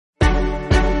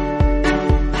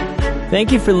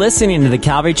Thank you for listening to the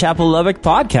Calvary Chapel Lubbock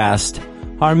podcast.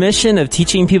 Our mission of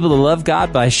teaching people to love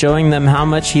God by showing them how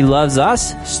much He loves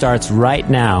us starts right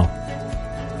now.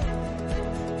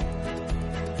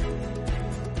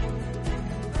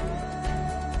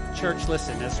 Church,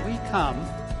 listen, as we come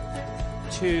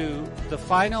to the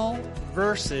final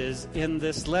verses in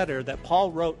this letter that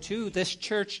Paul wrote to this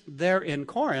church there in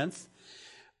Corinth,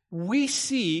 we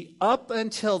see up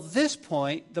until this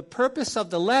point, the purpose of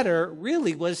the letter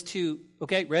really was to,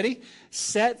 okay, ready?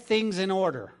 Set things in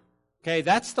order. Okay,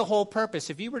 that's the whole purpose.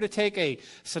 If you were to take a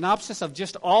synopsis of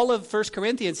just all of 1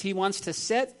 Corinthians, he wants to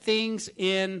set things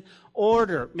in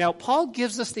order. Now, Paul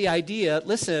gives us the idea,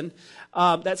 listen,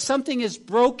 that something is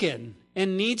broken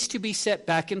and needs to be set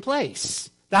back in place.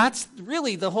 That's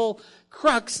really the whole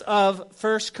crux of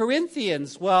 1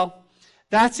 Corinthians. Well,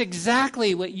 that's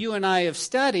exactly what you and I have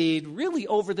studied really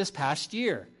over this past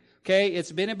year. Okay,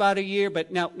 it's been about a year,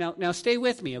 but now stay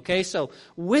with me, okay? So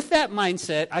with that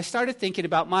mindset, I started thinking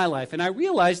about my life, and I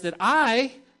realized that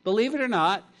I, believe it or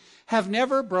not, have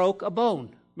never broke a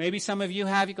bone. Maybe some of you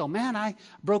have. You go, man, I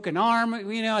broke an arm,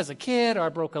 as a kid, or I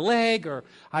broke a leg, or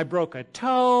I broke a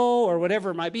toe, or whatever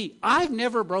it might be. I've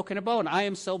never broken a bone. I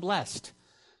am so blessed.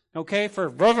 Okay, for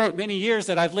many years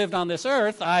that I've lived on this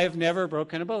earth, I've never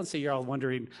broken a bone. So you're all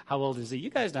wondering, how old is he? You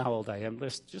guys know how old I am.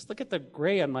 Just look at the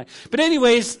gray on my... But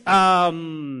anyways, but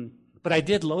I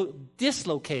did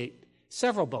dislocate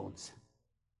several bones.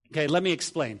 Okay, let me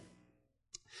explain.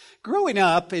 Growing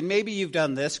up, and maybe you've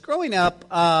done this,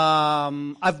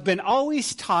 I've been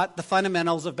always taught the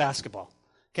fundamentals of basketball.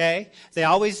 Okay? They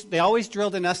always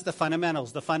drilled in us the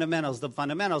fundamentals. And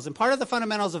part of the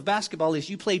fundamentals of basketball is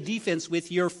you play defense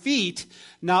with your feet,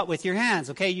 not with your hands.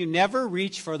 Okay? You never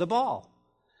reach for the ball.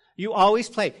 You always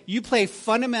play. You play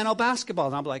fundamental basketball.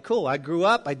 And I'm like, cool, I grew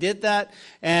up, I did that.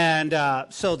 And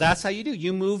so that's how you do.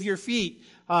 You move your feet.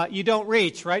 You don't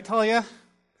reach, right, Talia?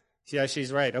 Yeah,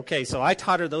 she's right. Okay, so I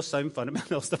taught her those same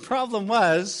fundamentals. The problem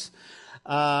was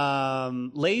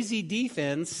lazy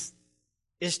defense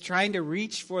is trying to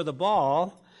reach for the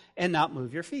ball and not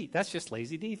move your feet. That's just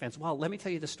lazy defense. Well, let me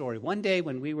tell you the story. One day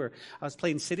when I was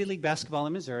playing City League basketball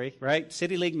in Missouri, right?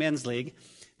 City League, men's league.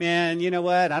 Man, you know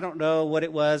what? I don't know what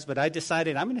it was, but I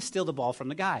decided I'm going to steal the ball from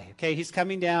the guy. Okay, he's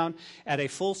coming down at a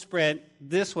full sprint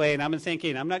this way, and I'm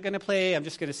thinking, I'm not going to play. I'm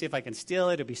just going to see if I can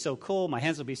steal it. It'll be so cool. My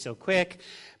hands will be so quick.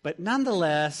 But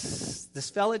nonetheless,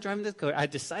 this fella driving the car, I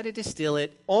decided to steal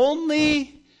it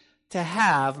only to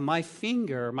have my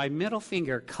middle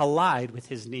finger, collide with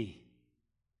his knee.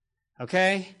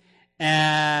 Okay?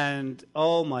 And,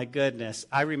 oh my goodness,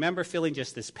 I remember feeling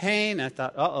just this pain. I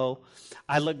thought, uh-oh.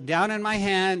 I looked down in my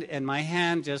hand, and my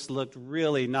hand just looked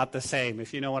really not the same,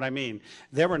 if you know what I mean.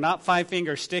 There were not 5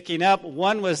 fingers sticking up.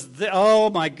 One was, oh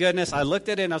my goodness. I looked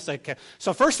at it, and I was like, okay.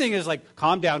 So first thing is like,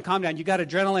 calm down. You got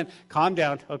adrenaline. Calm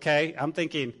down, okay? I'm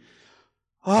thinking,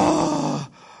 oh,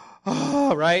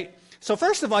 right? So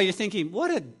first of all, you're thinking, what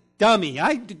a dummy.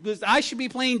 I should be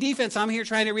playing defense. I'm here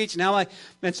trying to reach.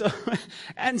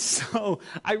 And so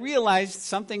I realized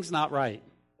something's not right.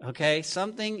 Okay?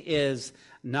 Something is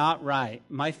not right.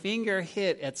 My finger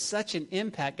hit at such an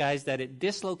impact, guys, that it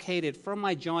dislocated from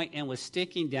my joint and was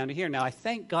sticking down to here. Now, I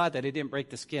thank God that it didn't break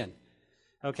the skin.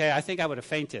 Okay? I think I would have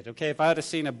fainted, okay, if I would have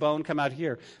seen a bone come out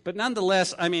here. But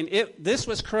nonetheless, this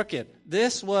was crooked.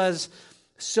 This was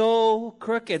so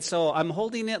crooked. So I'm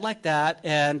holding it like that,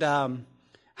 and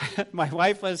my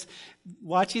wife was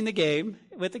watching the game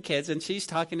with the kids, and she's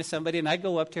talking to somebody, and I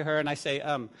go up to her and I say,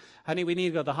 honey, we need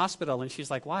to go to the hospital. And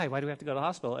she's like, why? Why do we have to go to the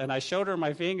hospital? And I showed her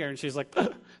my finger, and she's like,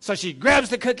 ugh. So she grabs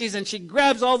the cookies and she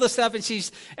grabs all the stuff,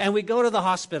 and we go to the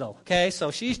hospital. Okay,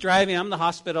 so she's driving, I'm in the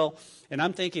hospital, and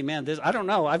I'm thinking, man, I don't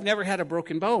know. I've never had a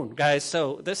broken bone, guys.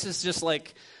 So this is just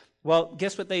like, well,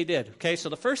 guess what they did? Okay, so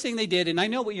the first thing they did, and I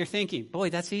know what you're thinking,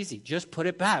 boy, that's easy. Just put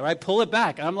it back, right? Pull it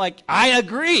back. And I'm like, I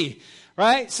agree,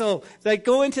 right? So they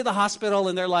go into the hospital,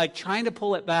 and they're like trying to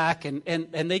pull it back, and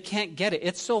they can't get it.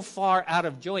 It's so far out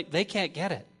of joint, they can't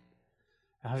get it.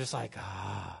 And I was just like,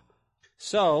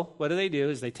 So what do?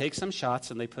 Is they take some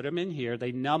shots, and they put them in here.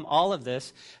 They numb all of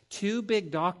this. 2 big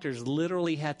doctors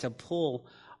literally had to pull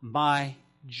my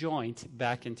joint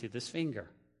back into this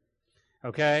finger.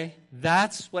 Okay,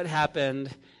 that's what happened,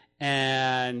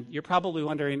 and you're probably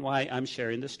wondering why I'm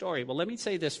sharing this story. Well, let me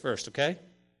say this first, okay?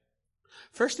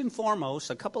 First and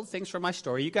foremost, a couple of things from my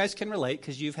story. You guys can relate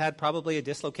because you've had probably a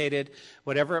dislocated,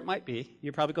 whatever it might be.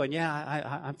 You're probably going,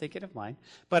 yeah, I'm thinking of mine.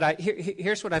 But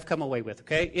here's what I've come away with,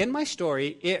 okay? In my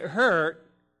story, it hurt.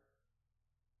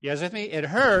 You guys with me? It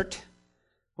hurt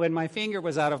when my finger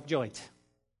was out of joint.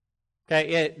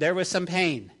 Okay, there was some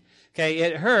pain. Okay,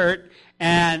 it hurt,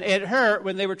 and it hurt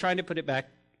when they were trying to put it back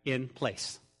in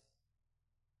place.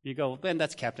 You go, Ben,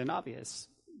 that's Captain Obvious.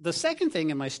 The second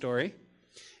thing in my story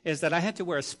is that I had to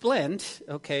wear a splint,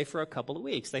 okay, for a couple of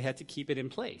weeks. They had to keep it in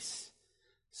place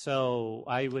so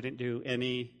I wouldn't do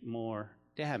any more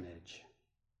damage.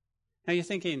 Now you're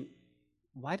thinking,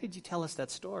 why did you tell us that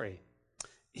story?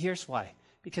 Here's why.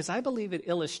 Because I believe it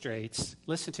illustrates,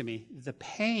 listen to me, the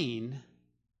pain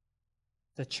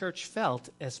the church felt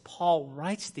as Paul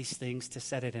writes these things to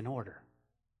set it in order.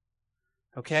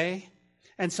 Okay?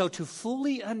 And so to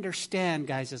fully understand,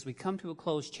 guys, as we come to a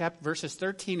close, verses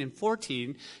 13 and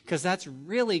 14, because that's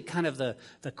really kind of the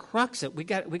crux that we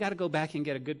got to go back and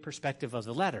get a good perspective of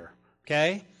the letter.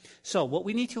 Okay? So what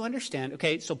we need to understand,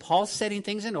 okay, so Paul's setting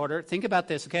things in order. Think about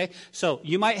this, okay? So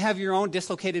you might have your own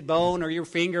dislocated bone or your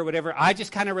finger or whatever. I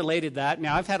just kind of related that.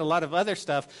 Now, I've had a lot of other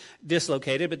stuff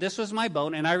dislocated, but this was my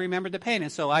bone, and I remembered the pain.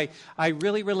 And so I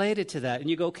really related to that. And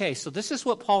you go, okay, so this is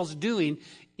what Paul's doing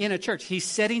in a church. He's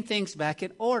setting things back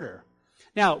in order.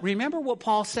 Now, remember what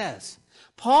Paul says.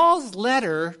 Paul's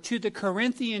letter to the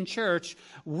Corinthian church,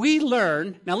 we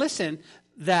learn, now listen,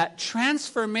 that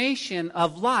transformation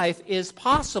of life is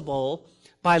possible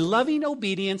by loving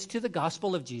obedience to the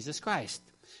gospel of Jesus Christ.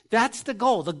 That's the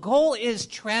goal. The goal is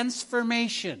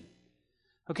transformation.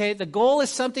 Okay? The goal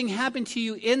is something happened to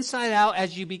you inside out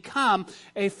as you become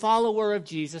a follower of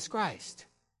Jesus Christ.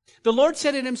 The Lord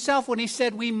said it himself when he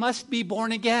said we must be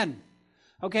born again.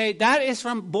 Okay? That is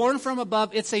born from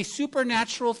above. It's a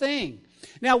supernatural thing.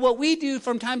 Now, what we do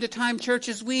from time to time, church,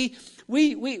 is we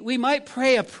might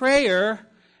pray a prayer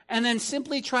and then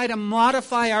simply try to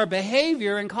modify our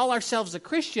behavior and call ourselves a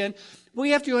Christian.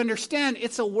 We have to understand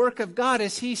it's a work of God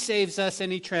as he saves us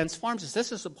and he transforms us.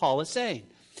 This is what Paul is saying.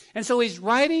 And so he's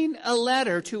writing a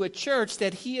letter to a church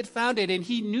that he had founded, and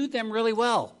he knew them really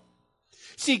well.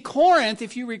 See, Corinth,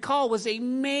 if you recall, was a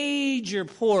major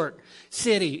port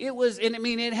city.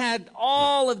 It had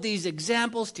all of these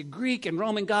examples to Greek and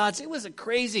Roman gods. It was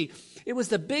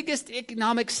the biggest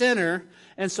economic center.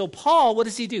 And so Paul, what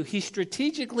does he do? He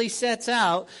strategically sets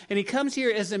out, and he comes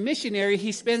here as a missionary.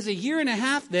 He spends a year and a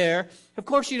half there. Of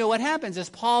course, you know what happens as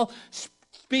Paul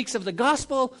speaks of the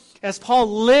gospel, as Paul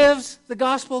lives the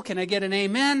gospel. Can I get an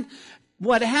amen?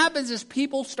 What happens is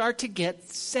people start to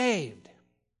get saved.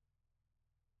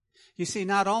 You see,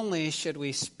 not only should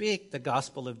we speak the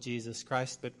gospel of Jesus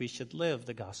Christ, but we should live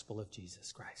the gospel of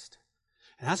Jesus Christ.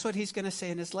 And that's what he's going to say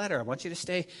in his letter. I want you to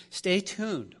stay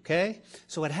tuned, okay?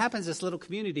 So what happens, this little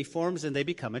community forms and they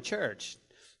become a church.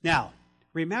 Now,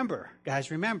 remember,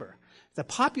 the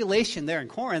population there in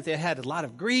Corinth, they had a lot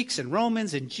of Greeks and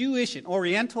Romans and Jewish and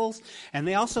Orientals, and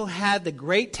they also had the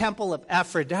great temple of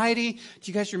Aphrodite. Do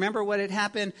you guys remember what had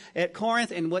happened at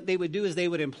Corinth? And what they would do is they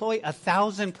would employ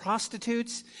 1,000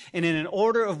 prostitutes, and in an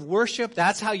order of worship,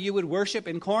 that's how you would worship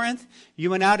in Corinth. You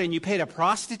went out and you paid a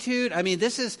prostitute.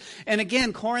 And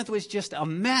again, Corinth was just a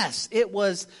mess. It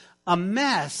was a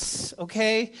mess,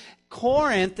 okay?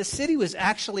 Corinth, the city was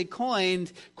actually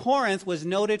coined, Corinth was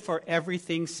noted for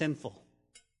everything sinful.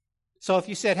 So if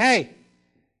you said, hey,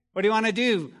 what do you want to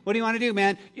do? What do you want to do,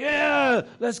 man? Yeah,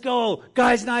 let's go.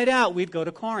 Guys' night out. We'd go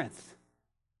to Corinth.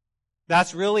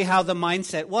 That's really how the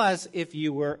mindset was if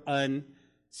you were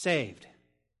unsaved.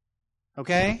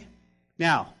 Okay?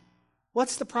 Now,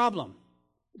 what's the problem?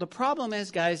 The problem is,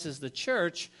 guys, is the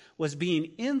church was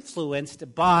being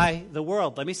influenced by the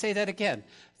world. Let me say that again.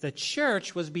 The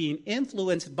church was being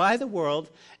influenced by the world,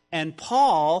 and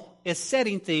Paul is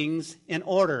setting things in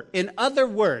order. In other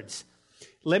words,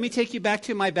 let me take you back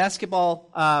to my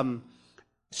basketball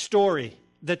story.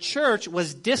 The church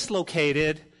was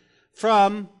dislocated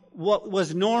from what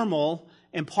was normal,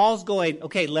 and Paul's going,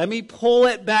 okay, let me pull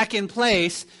it back in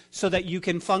place so that you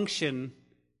can function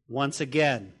once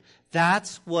again.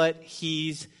 That's what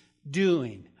he's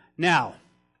doing. Now,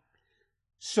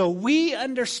 so we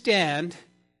understand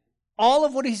all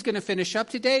of what he's going to finish up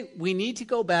today. We need to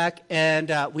go back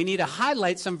and we need to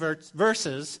highlight some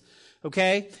verses,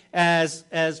 okay, as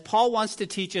Paul wants to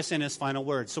teach us in his final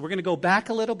words. So we're going to go back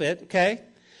a little bit, okay?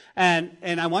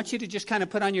 And I want you to just kind of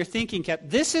put on your thinking cap.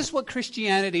 This is what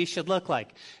Christianity should look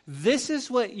like. This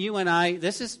is what you and I,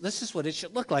 this is what it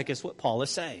should look like, is what Paul is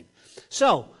saying.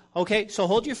 So, okay, so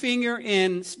hold your finger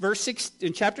in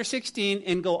chapter 16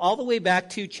 and go all the way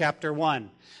back to chapter 1.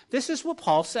 This is what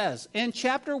Paul says. In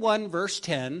chapter 1, verse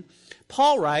 10,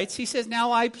 Paul writes, he says,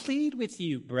 "Now I plead with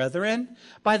you, brethren,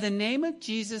 by the name of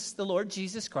Jesus, the Lord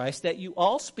Jesus Christ, that you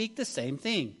all speak the same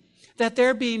thing, that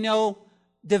there be no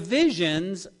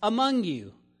divisions among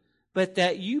you, but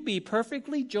that you be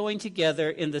perfectly joined together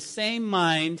in the same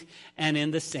mind and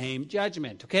in the same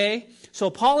judgment." Okay? So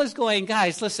Paul is going,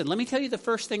 guys, listen, let me tell you the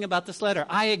first thing about this letter.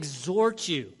 I exhort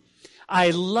you.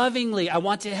 I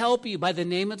want to help you by the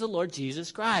name of the Lord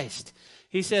Jesus Christ.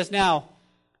 He says, now,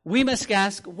 we must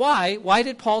ask why. Why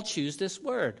did Paul choose this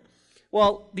word?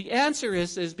 Well, the answer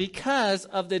is because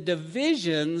of the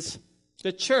divisions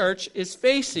the church is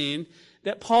facing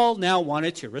that Paul now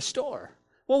wanted to restore.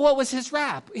 Well, what was his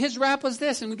rap? His rap was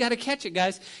this, and we got to catch it,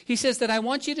 guys. He says that I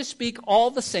want you to speak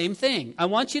all the same thing. I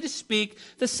want you to speak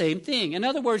the same thing. In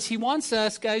other words, he wants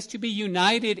us, guys, to be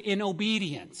united in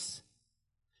obedience.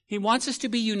 He wants us to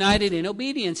be united in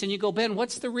obedience. And you go, Ben,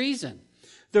 what's the reason?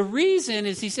 The reason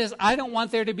is he says, I don't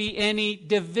want there to be any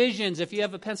divisions. If you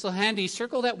have a pencil handy,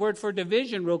 circle that word for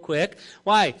division real quick.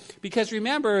 Why? Because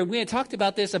remember, we had talked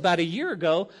about this about a year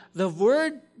ago. The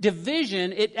word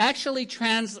division, it actually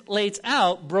translates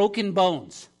out broken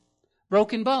bones.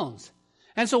 Broken bones.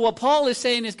 And so what Paul is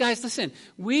saying is, guys, listen,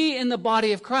 we in the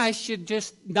body of Christ should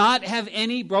just not have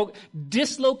any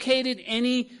dislocated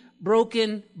any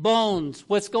broken bones.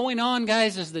 What's going on,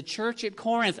 guys, is the church at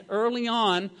Corinth early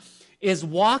on is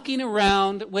walking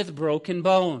around with broken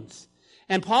bones.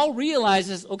 And Paul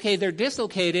realizes, okay, they're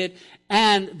dislocated,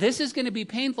 and this is going to be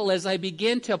painful as I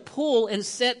begin to pull and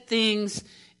set things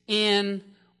in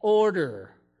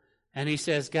order. And he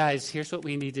says, guys, here's what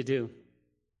we need to do.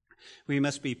 We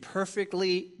must be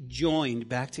perfectly joined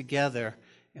back together,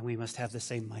 and we must have the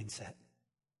same mindset.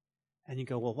 And you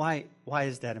go, well, why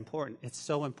is that important? It's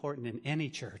so important in any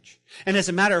church. And as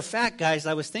a matter of fact, guys,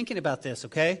 I was thinking about this,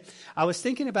 okay? I was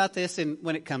thinking about this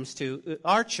when it comes to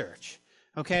our church,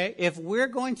 okay? If we're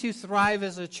going to thrive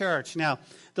as a church. Now,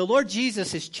 the Lord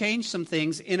Jesus has changed some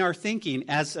things in our thinking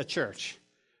as a church,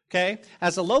 okay?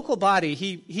 As a local body,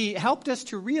 he helped us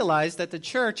to realize that the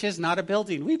church is not a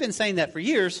building. We've been saying that for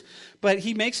years, but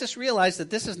he makes us realize that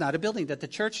this is not a building, that the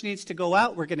church needs to go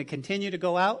out. We're going to continue to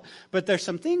go out, but there's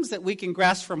some things that we can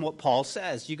grasp from what Paul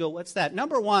says. You go, what's that?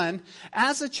 Number one,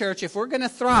 as a church, if we're going to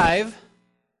thrive,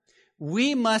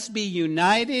 we must be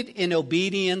united in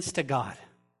obedience to God,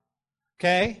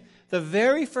 okay? The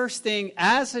very first thing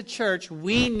as a church,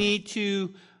 we need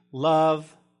to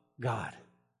love God.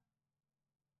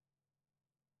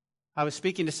 I was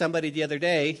speaking to somebody the other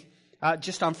day,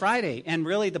 just on Friday, and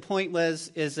really the point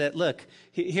is that, look,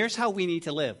 here's how we need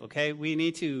to live, okay? We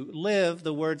need to live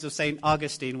the words of St.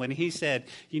 Augustine when he said,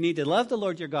 you need to love the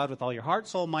Lord your God with all your heart,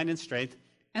 soul, mind, and strength,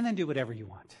 and then do whatever you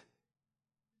want.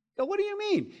 But what do you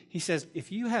mean? He says, if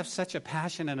you have such a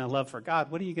passion and a love for God,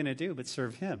 what are you going to do but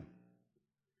serve Him?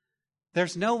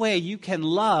 There's no way you can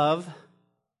love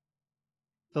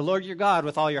the Lord your God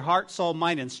with all your heart, soul,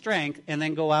 mind, and strength, and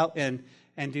then go out and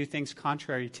do things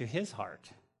contrary to His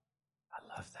heart.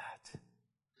 I love that.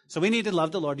 So we need to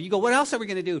love the Lord. You go, what else are we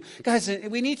going to do? Guys,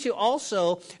 we need to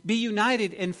also be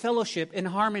united in fellowship, in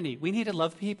harmony. We need to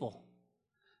love people.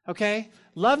 Okay?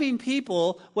 Loving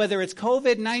people, whether it's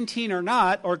COVID-19 or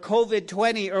not, or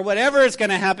COVID-20, or whatever is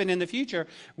going to happen in the future,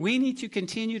 we need to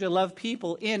continue to love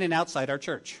people in and outside our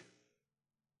church.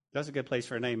 That's a good place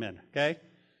for an amen, okay?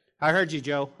 I heard you,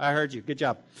 Joe. I heard you. Good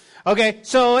job. Okay,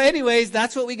 so anyways,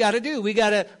 that's what we got to do. We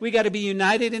got to be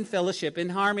united in fellowship, in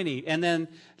harmony. And then,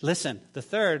 listen, the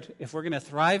third, if we're going to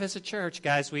thrive as a church,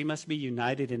 guys, we must be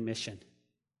united in mission.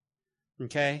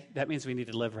 Okay? That means we need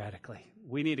to live radically.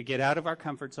 We need to get out of our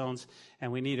comfort zones,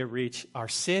 and we need to reach our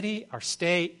city, our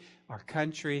state, our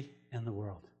country, and the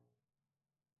world.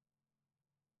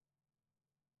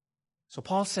 So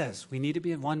Paul says we need to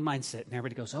be in one mindset, and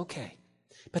everybody goes, okay.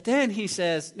 But then he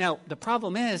says, now, the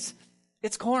problem is,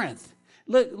 it's Corinth.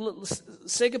 Look,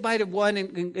 say goodbye to 1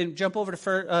 and jump over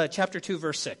to chapter 2,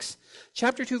 verse 6.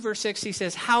 Chapter 2, verse 6, he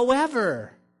says,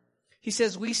 however, he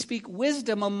says, we speak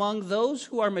wisdom among those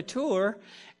who are mature,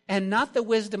 and not the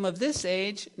wisdom of this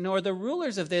age, nor the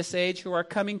rulers of this age who are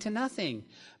coming to nothing.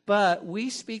 But we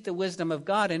speak the wisdom of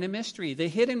God in a mystery, the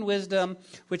hidden wisdom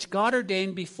which God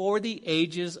ordained before the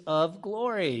ages of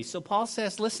glory. So Paul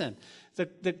says, listen,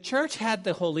 the church had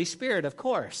the Holy Spirit, of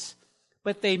course,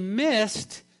 but they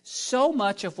missed so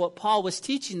much of what Paul was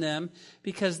teaching them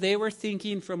because they were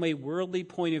thinking from a worldly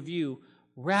point of view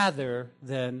rather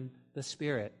than the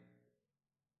Spirit.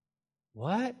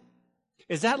 What?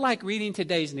 Is that like reading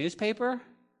today's newspaper?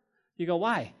 You go,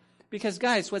 why? Because,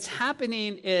 guys, what's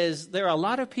happening is there are a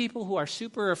lot of people who are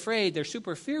super afraid, they're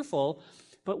super fearful,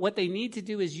 but what they need to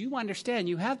do is you understand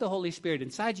you have the Holy Spirit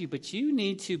inside you, but you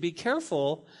need to be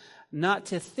careful not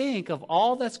to think of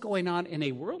all that's going on in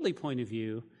a worldly point of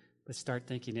view, but start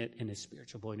thinking it in a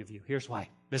spiritual point of view. Here's why.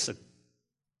 Listen.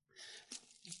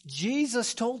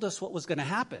 Jesus told us what was going to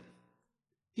happen.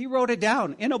 He wrote it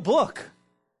down in a book.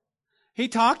 He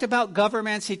talked about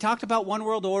governments. He talked about one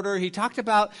world order. He talked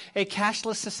about a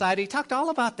cashless society. He talked all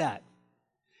about that.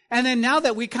 And then now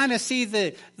that we kind of see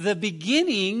the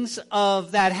beginnings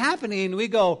of that happening, we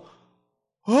go,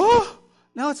 oh,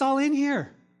 no, it's all in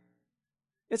here.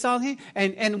 It's all here.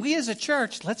 And we as a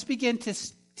church, let's begin to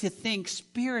think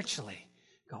spiritually.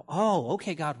 Go, oh,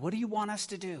 okay, God, what do you want us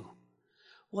to do?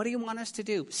 What do you want us to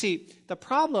do? See, the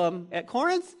problem at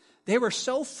Corinth, they were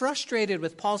so frustrated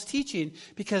with Paul's teaching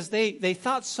because they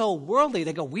thought so worldly.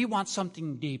 They go, we want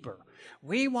something deeper.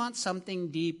 We want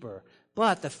something deeper.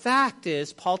 But the fact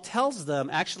is, Paul tells them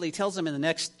in the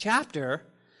next chapter,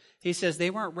 he says they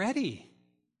weren't ready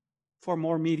for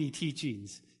more meaty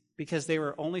teachings because they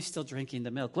were only still drinking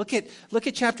the milk. Look at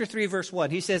chapter 3, verse 1.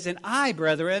 He says, and I,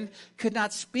 brethren, could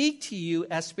not speak to you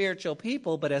as spiritual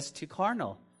people, but as to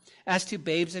carnal, as to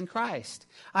babes in Christ.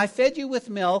 I fed you with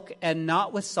milk and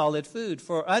not with solid food,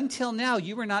 for until now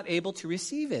you were not able to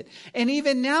receive it. And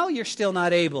even now you're still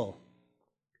not able,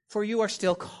 for you are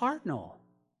still carnal.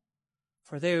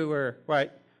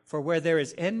 For where there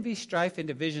is envy, strife, and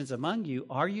divisions among you,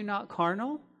 are you not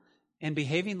carnal and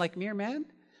behaving like mere men?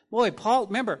 Boy, Paul,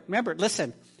 remember,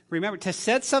 to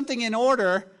set something in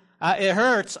order, it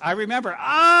hurts. I remember,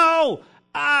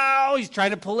 he's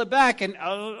trying to pull it back, and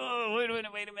wait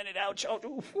a minute, ouch,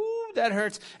 that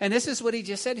hurts. And this is what he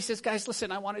just said. He says, guys,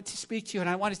 listen, I wanted to speak to you, and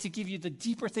I wanted to give you the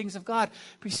deeper things of God.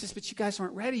 But he says, but you guys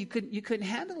weren't ready. You couldn't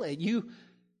handle it.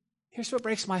 Here's what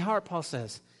breaks my heart, Paul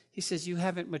says. He says, you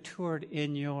haven't matured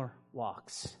in your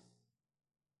walks.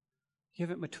 You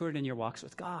haven't matured in your walks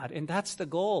with God. And that's the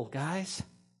goal, guys.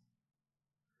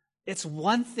 It's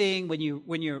one thing when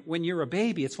you're a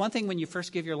baby. It's one thing when you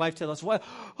first give your life to us.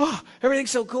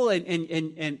 Everything's so cool.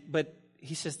 But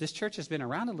he says this church has been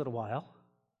around a little while.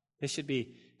 They should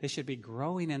be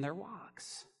growing in their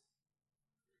walks.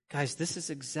 Guys, this is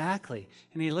exactly.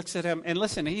 And he looks at him, and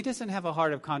listen, he doesn't have a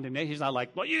heart of condemnation. He's not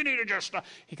like, well, you need to just stop.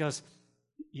 He goes,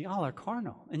 y'all are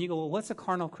carnal. And you go, well, what's a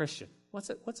carnal Christian? What's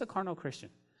a carnal Christian?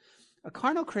 A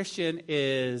carnal Christian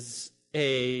is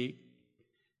a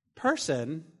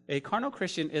carnal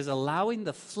Christian is allowing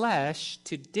the flesh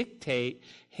to dictate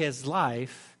his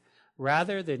life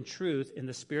rather than truth in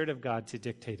the Spirit of God to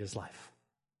dictate his life.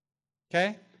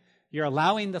 Okay? You're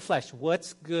allowing the flesh.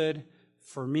 What's good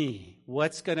for me?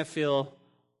 What's going to feel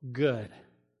good?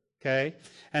 Okay?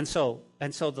 And so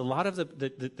a lot of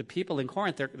the people in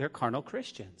Corinth, they're carnal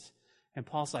Christians. And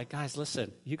Paul's like, guys,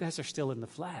 listen, you guys are still in the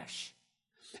flesh.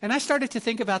 And I started to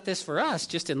think about this for us,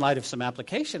 just in light of some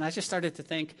application. I just started to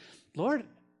think, Lord,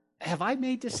 have I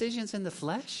made decisions in the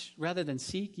flesh rather than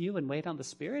seek you and wait on the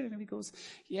Spirit? And he goes,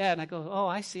 yeah. And I go, oh,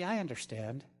 I see, I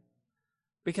understand.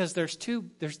 Because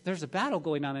there's a battle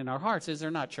going on in our hearts, is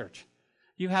there not, church?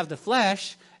 You have the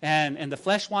flesh, and the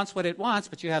flesh wants what it wants,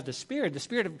 but you have the Spirit. The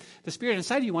Spirit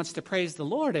inside of you wants to praise the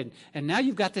Lord, and now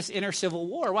you've got this inner civil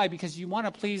war. Why? Because you want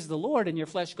to please the Lord, and your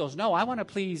flesh goes, no, I want to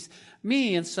please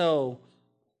me. And so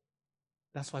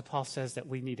that's why Paul says that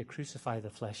we need to crucify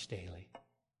the flesh daily.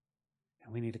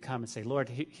 And we need to come and say, Lord,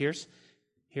 here's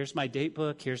my date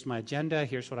book, here's my agenda,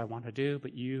 here's what I want to do,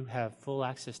 but you have full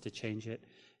access to change it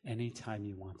anytime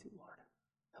you want to, Lord.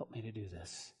 Help me to do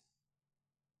this.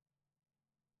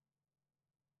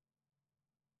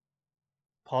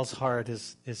 Paul's heart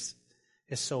is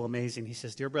so amazing. He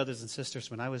says, dear brothers and sisters,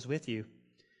 when I was with you,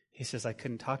 he says, I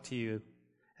couldn't talk to you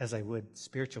as I would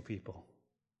spiritual people.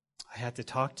 I had to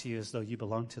talk to you as though you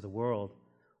belonged to the world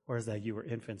or as though you were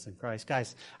infants in Christ.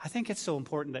 Guys, I think it's so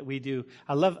important that we do.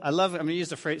 I'm going to use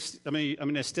the phrase, I'm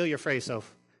going to steal your phrase,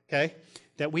 Soph, okay?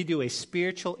 That we do a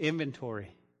spiritual inventory,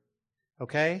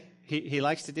 okay? He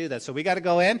likes to do that. So we got to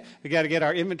go in, we got to get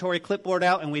our inventory clipboard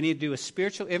out, and we need to do a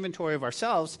spiritual inventory of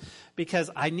ourselves because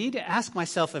I need to ask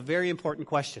myself a very important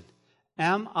question.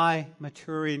 Am I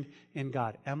maturing in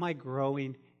God? Am I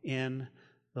growing in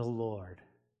the Lord?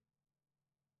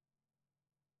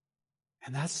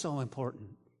 And that's so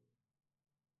important.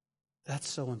 That's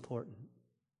so important.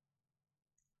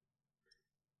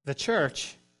 The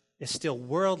church is still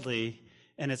worldly,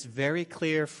 and it's very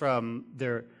clear from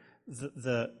the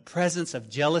presence of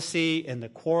jealousy and the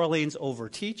quarrelings over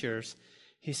teachers.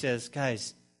 He says,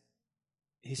 guys,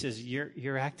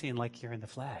 you're acting like you're in the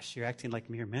flesh. You're acting like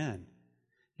mere men.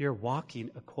 You're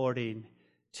walking according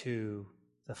to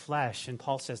the flesh. And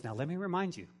Paul says, now let me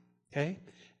remind you, okay?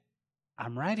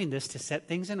 I'm writing this to set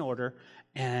things in order,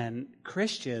 and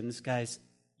Christians, guys,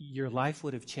 your life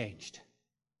would have changed.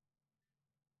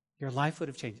 Your life would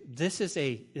have changed. This is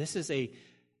a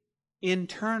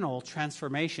internal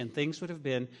transformation. Things would have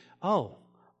been,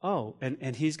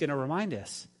 and he's going to remind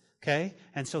us, okay?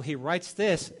 And so he writes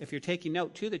this, if you're taking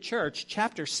note, to the church,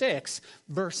 chapter 6,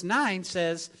 verse 9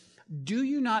 says, do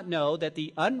you not know that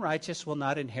the unrighteous will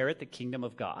not inherit the kingdom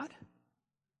of God?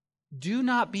 Do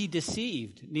not be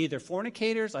deceived. Neither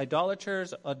fornicators,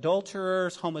 idolaters,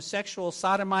 adulterers, homosexuals,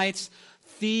 sodomites,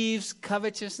 thieves,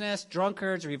 covetousness,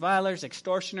 drunkards, revilers,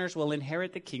 extortioners will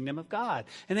inherit the kingdom of God.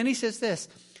 And then he says this,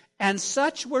 and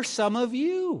such were some of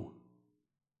you.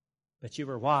 But you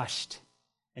were washed,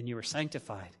 and you were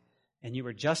sanctified, and you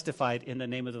were justified in the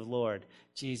name of the Lord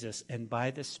Jesus and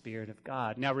by the Spirit of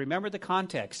God. Now remember the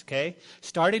context, okay?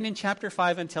 Starting in chapter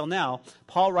 5 until now,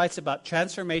 Paul writes about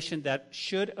transformation that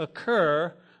should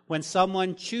occur when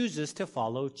someone chooses to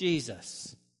follow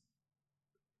Jesus.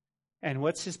 And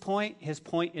what's his point? His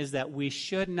point is that we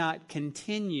should not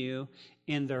continue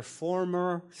in their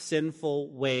former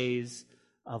sinful ways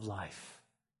of life.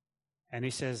 And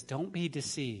he says, don't be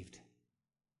deceived.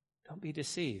 Don't be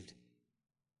deceived.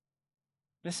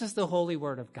 This is the holy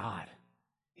word of God.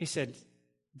 He said,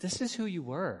 this is who you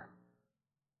were.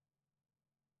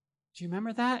 Do you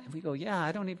remember that? And we go, yeah,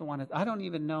 I don't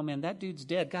even know, man, that dude's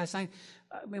dead. Guys, I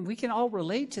mean, we can all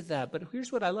relate to that, but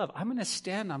here's what I love. I'm going to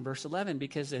stand on verse 11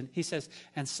 because he says,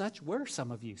 and such were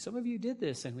some of you. Some of you did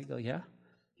this. And we go, yeah.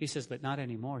 He says, but not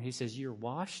anymore. He says, you're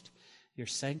washed, you're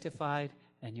sanctified,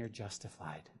 and you're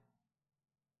justified.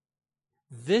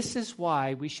 This is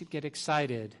why we should get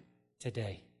excited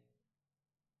today.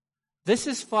 This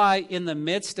is why in the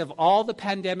midst of all the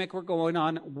pandemic we're going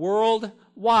on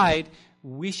worldwide,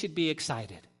 we should be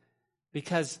excited.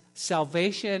 Because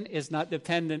salvation is not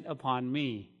dependent upon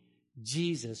me.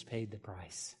 Jesus paid the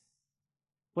price.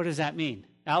 What does that mean?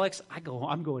 Alex,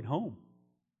 I'm going home.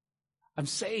 I'm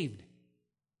saved.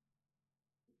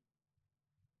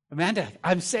 Amanda,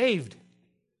 I'm saved.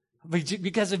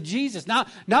 Because of Jesus.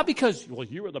 Not because, well,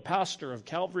 you were the pastor of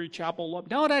Calvary Chapel.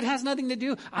 No, that has nothing to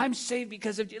do. I'm saved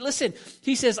because of Jesus. Listen,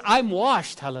 he says, I'm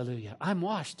washed. Hallelujah. I'm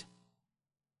washed.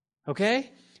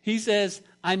 Okay? He says,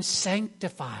 I'm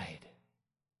sanctified.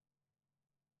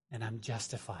 And I'm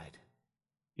justified.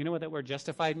 You know what that word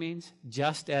justified means?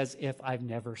 Just as if I've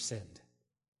never sinned.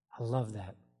 I love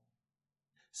that.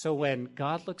 So when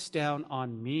God looks down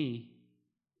on me,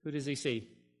 who does he see?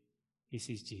 He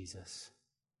sees Jesus.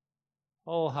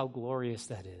 Oh, how glorious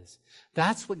that is.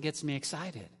 That's what gets me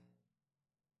excited.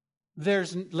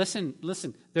 Listen,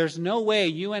 there's no way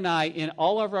you and I, in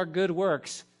all of our good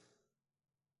works,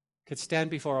 could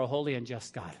stand before a holy and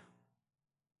just God.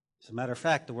 As a matter of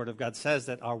fact, the Word of God says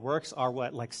that our works are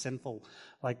what? Like sinful,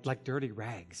 like dirty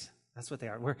rags. That's what they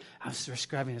are. I was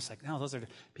describing it's like, no, those are,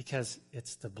 because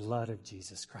it's the blood of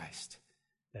Jesus Christ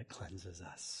that cleanses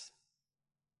us.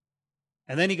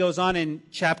 And then he goes on in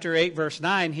chapter 8, verse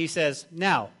 9, he says,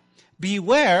 now,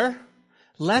 beware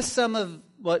lest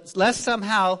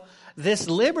somehow this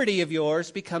liberty of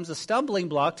yours becomes a stumbling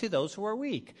block to those who are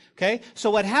weak. Okay? So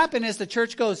what happened is the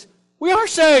church goes, we are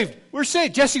saved. We're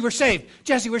saved. Jesse, we're saved.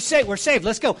 Jesse, we're saved. We're saved.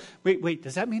 Let's go. Wait,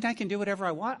 does that mean I can do whatever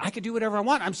I want? I can do whatever I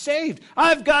want. I'm saved.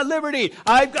 I've got liberty.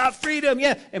 I've got freedom.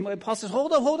 Yeah. And Paul says,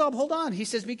 hold on. He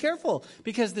says, be careful.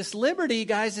 Because this liberty,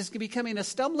 guys, is becoming a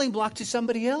stumbling block to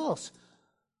somebody else.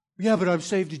 Yeah, but I'm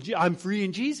saved. I'm free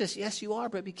in Jesus. Yes, you are,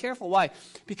 but be careful. Why?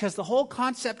 Because the whole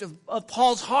concept of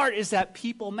Paul's heart is that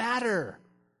people matter.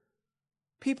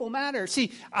 People matter.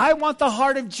 See, I want the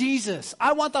heart of Jesus.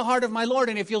 I want the heart of my Lord.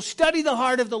 And if you'll study the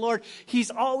heart of the Lord, he's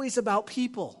always about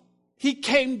people. He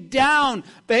came down,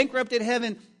 bankrupted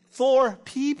heaven for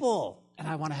people. And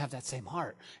I want to have that same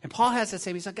heart. And Paul has that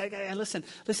same. He's like,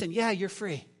 listen, yeah, you're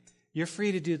free. You're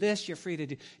free to do this. You're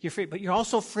free, but you're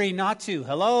also free not to.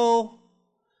 Hello?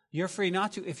 You're free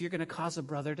not to if you're going to cause a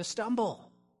brother to stumble.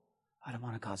 I don't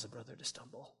want to cause a brother to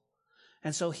stumble.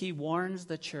 And so he warns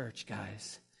the church,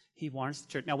 guys. He warns the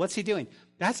church. Now, what's he doing?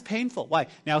 That's painful. Why?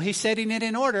 Now, he's setting it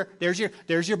in order. There's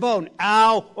your bone.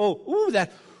 Ow. Oh, ooh,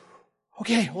 that.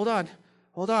 Okay, hold on.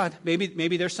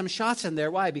 Maybe there's some shots in there.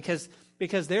 Why? Because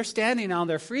they're standing on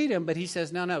their freedom, but he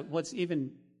says, no, what's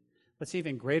even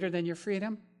greater than your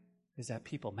freedom is that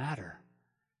people matter.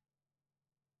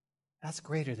 That's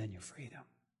greater than your freedom.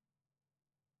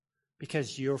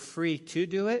 Because you're free to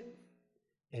do it,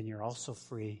 and you're also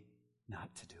free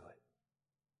not to do it.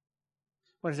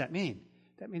 What does that mean?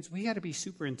 That means we got to be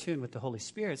super in tune with the Holy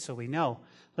Spirit so we know,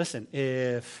 listen,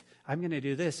 if I'm going to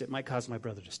do this, it might cause my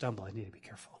brother to stumble. I need to be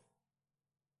careful.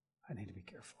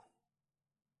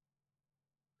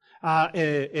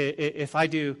 If I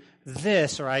do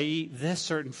this or I eat this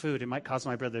certain food, it might cause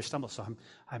my brother to stumble, so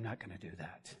I'm not going to do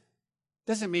that.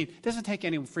 Doesn't take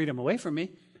any freedom away from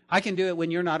me. I can do it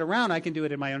when you're not around. I can do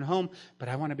it in my own home, but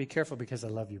I want to be careful because I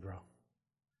love you, bro.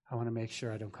 I want to make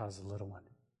sure I don't cause a little one.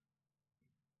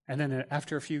 And then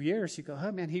after a few years, you go,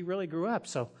 oh man, he really grew up.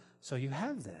 So you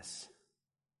have this.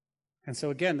 And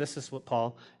so again, this is what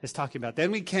Paul is talking about.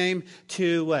 Then we came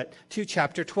to what? To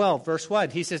chapter 12, verse 1.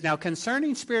 He says, now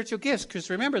concerning spiritual gifts, because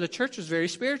remember, the church was very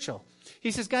spiritual. He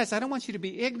says, guys, I don't want you to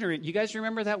be ignorant. You guys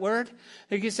remember that word?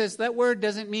 He says, that word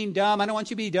doesn't mean dumb. I don't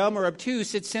want you to be dumb or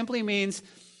obtuse. It simply means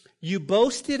you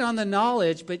boasted on the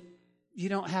knowledge, but you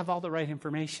don't have all the right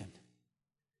information.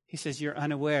 He says, you're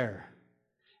unaware.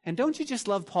 And don't you just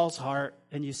love Paul's heart?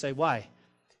 And you say, why?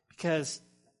 Because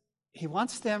he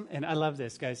wants them, and I love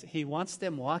this, guys, he wants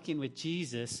them walking with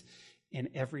Jesus in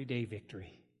everyday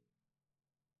victory.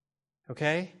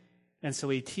 Okay? And so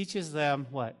he teaches them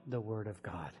what? The Word of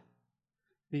God.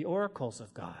 The oracles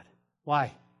of God.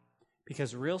 Why?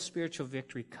 Because real spiritual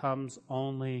victory comes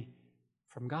only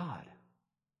from God.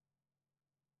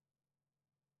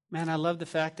 Man, I love the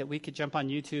fact that we could jump on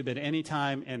YouTube at any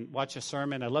time and watch a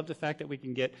sermon. I love the fact that we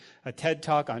can get a TED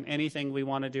Talk on anything we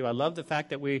want to do. I love the fact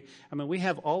that we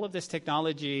have all of this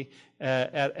technology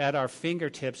at our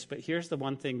fingertips, but here's the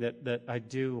one thing that I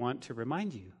do want to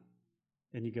remind you.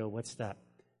 And you go, what's that?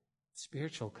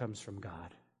 Spiritual comes from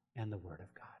God and the Word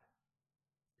of God.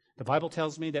 The Bible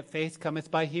tells me that faith cometh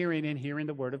by hearing, and hearing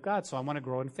the Word of God. So I want to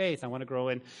grow in faith. I want to grow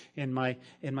in my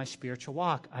spiritual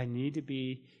walk. I need to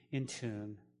be in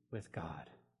tune with God.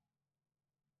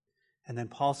 And then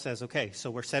Paul says, okay,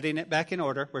 so we're setting it back in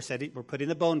order. We're putting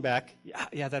the bone back.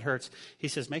 Yeah, that hurts. He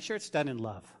says, make sure it's done in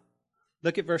love.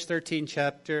 Look at verse 13,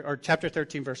 chapter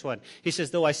 13, verse 1. He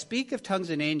says, though I speak of tongues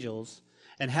and angels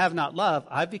and have not love,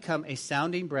 I've become a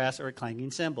sounding brass or a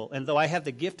clanging cymbal. And though I have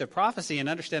the gift of prophecy and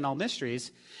understand all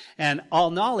mysteries and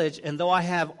all knowledge, and though I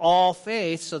have all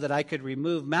faith so that I could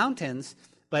remove mountains,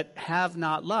 but have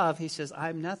not love, he says,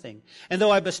 I'm nothing. And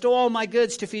though I bestow all my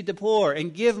goods to feed the poor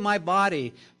and give my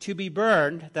body to be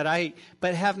burned,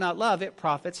 but have not love, it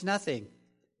profits nothing.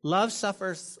 Love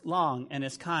suffers long and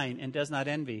is kind and does not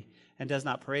envy and does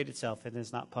not parade itself and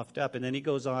is not puffed up. And then he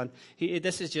goes on.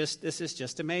 This is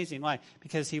just amazing. Why?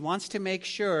 Because he wants to make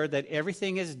sure that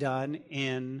everything is done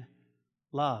in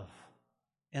love.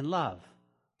 In love.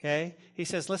 Okay? He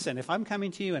says, listen, if I'm coming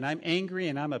to you and I'm angry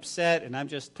and I'm upset and I'm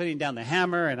just putting down the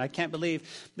hammer and I can't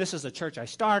believe this is a church I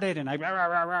started and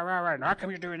and how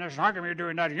come you're doing this and how come you're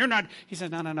doing that and you're not. He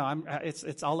says, no,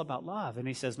 it's all about love. And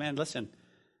he says, man, listen,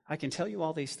 I can tell you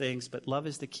all these things, but love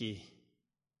is the key.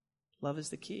 Love is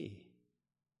the key.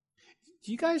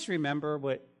 Do you guys remember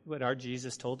what our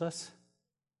Jesus told us?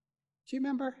 Do you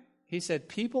remember? He said,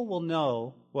 people will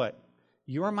know what?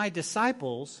 You're my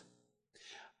disciples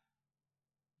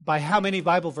by how many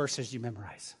Bible verses you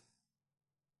memorize.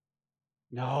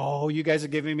 No, you guys are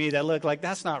giving me that look like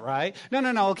that's not right.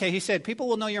 No. Okay, he said, people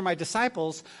will know you're my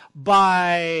disciples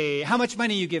by how much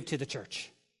money you give to the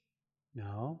church.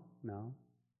 No.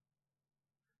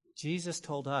 Jesus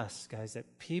told us, guys,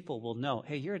 that people will know,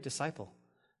 hey, you're a disciple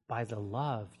by the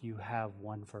love you have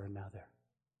one for another.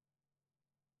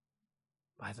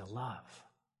 By the love.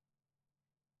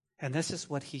 And this is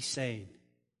what he's saying.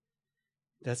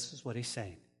 This is what he's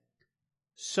saying.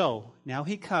 So, now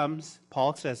he comes,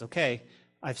 Paul says, okay,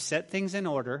 I've set things in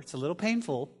order. It's a little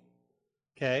painful.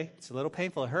 Okay, it's a little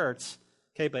painful. It hurts.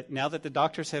 Okay, but now that the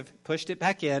doctors have pushed it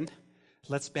back in,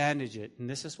 let's bandage it. And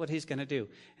this is what he's going to do.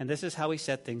 And this is how he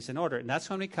set things in order. And that's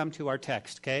when we come to our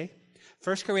text, okay?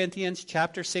 1 Corinthians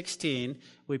chapter 16,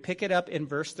 we pick it up in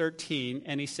verse 13,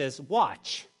 and he says,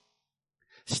 watch,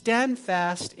 stand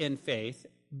fast in faith,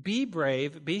 be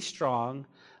brave, be strong,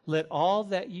 let all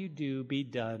that you do be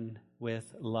done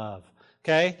with love.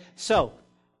 Okay? So,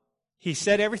 he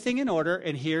set everything in order,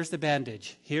 and here's the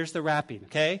bandage. Here's the wrapping,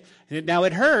 okay? Now,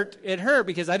 it hurt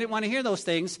because I didn't want to hear those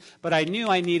things, but I knew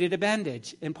I needed a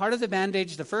bandage. And part of the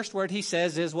bandage, the first word he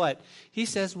says is what? He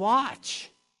says, watch.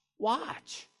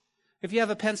 Watch. If you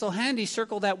have a pencil handy,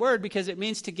 circle that word because it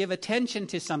means to give attention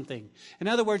to something. In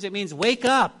other words, it means wake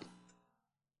up.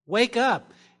 Wake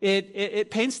up.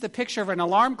 It paints the picture of an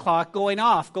alarm clock going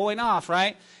off,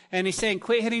 right? And he's saying,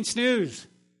 quit hitting snooze.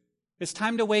 It's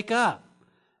time to wake up.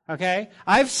 Okay?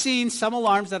 I've seen some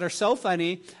alarms that are so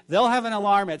funny. They'll have an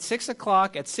alarm at 6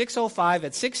 o'clock, at 6:05,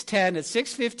 at 6:10, at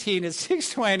 6:15, at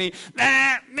 6:20.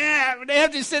 They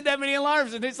have to set that many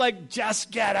alarms. And it's like, just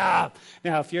get up.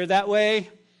 Now, if you're that way,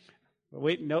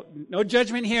 wait, no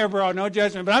judgment here, bro. No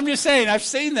judgment. But I'm just saying, I've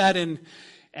seen that in...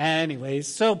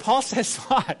 Anyways, so Paul says,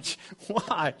 watch,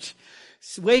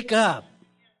 wake up.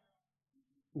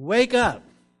 Wake up.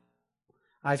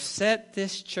 I've set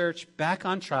this church back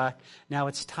on track. Now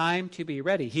it's time to be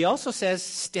ready. He also says,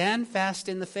 stand fast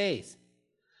in the faith.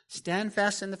 Stand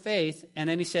fast in the faith. And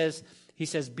then he says,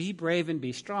 be brave and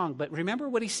be strong. But remember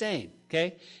what he's saying,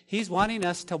 okay? He's wanting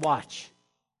us to watch,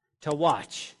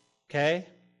 okay?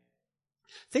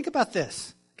 Think about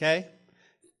this, okay?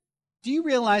 Do you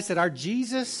realize that our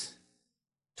Jesus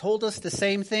told us the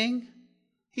same thing?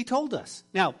 He told us.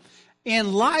 Now,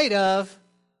 in light of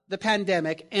the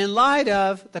pandemic, in light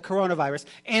of the coronavirus,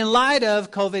 in light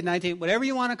of COVID-19, whatever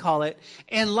you want to call it,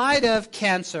 in light of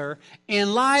cancer,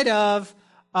 in light of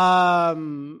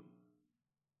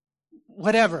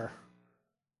whatever,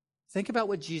 think about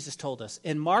what Jesus told us.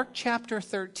 In Mark chapter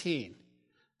 13,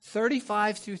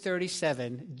 35 through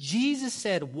 37, Jesus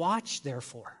said, "Watch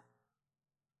therefore,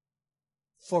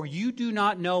 for you do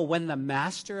not know when the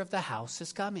master of the house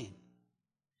is coming.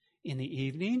 In the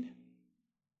evening,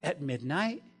 at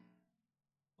midnight,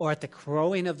 or at the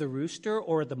crowing of the rooster,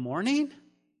 or the morning,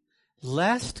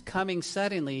 lest coming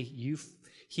suddenly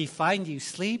he find you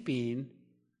sleeping.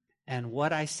 And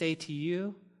what I say to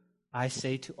you, I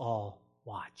say to all,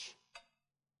 watch."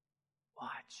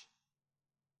 Watch.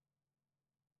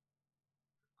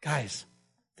 Guys,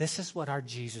 this is what our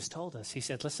Jesus told us. He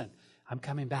said, listen, I'm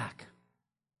coming back.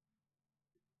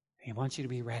 He wants you to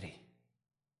be ready.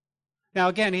 Now,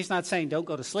 again, he's not saying don't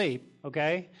go to sleep,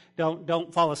 okay?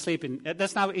 Don't fall asleep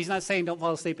he's not saying don't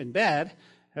fall asleep in bed,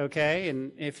 okay?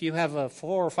 And if you have a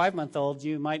 4 or 5 month old,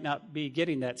 you might not be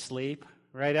getting that sleep,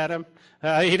 right, Adam?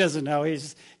 He doesn't know.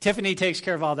 Tiffany takes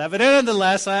care of all that. But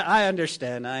nonetheless, I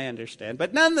understand.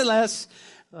 But nonetheless,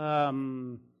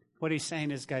 what he's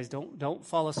saying is, guys, don't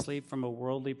fall asleep from a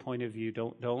worldly point of view.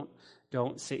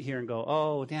 Don't sit here and go,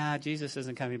 oh, yeah, Jesus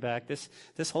isn't coming back.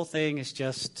 This whole thing is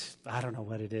just, I don't know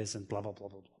what it is, and blah, blah, blah,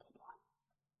 blah, blah, blah.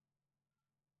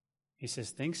 He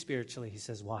says, think spiritually. He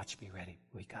says, watch, be ready,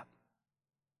 wake up.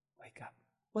 Wake up.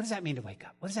 What does that mean to wake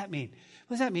up? What does that mean?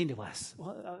 What does that mean to us?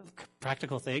 Well,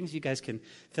 practical things. You guys can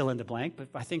fill in the blank, but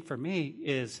I think for me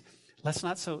is let's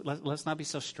not be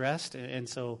so stressed and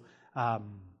so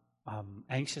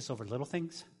anxious over little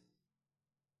things.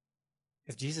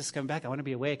 If Jesus is coming back, I want to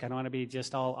be awake. I don't want to be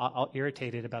just all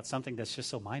irritated about something that's just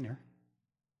so minor.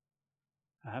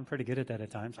 I'm pretty good at that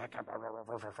at times.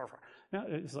 No,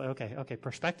 it's like, okay,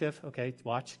 perspective. Okay,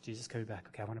 watch. Jesus is coming back.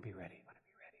 Okay, I want to be ready.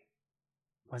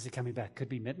 When's he coming back? Could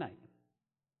be midnight.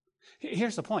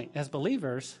 Here's the point. As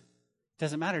believers, it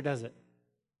doesn't matter, does it?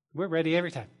 We're ready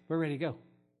every time. We're ready to go.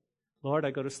 Lord,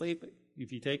 I go to sleep.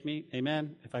 If you take me,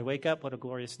 amen. If I wake up, what a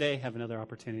glorious day. Have another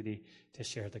opportunity to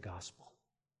share the gospel.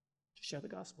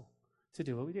 To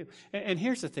do what we do. And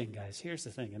here's the thing, guys. Here's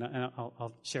the thing. And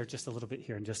I'll share just a little bit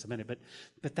here in just a minute.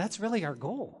 But that's really our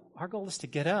goal. Our goal is to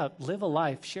get up, live a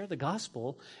life, share the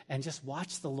gospel, and just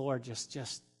watch the Lord just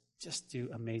do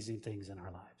amazing things in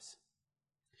our lives.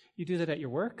 You do that at your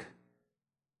work.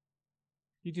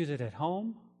 You do that at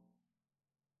home.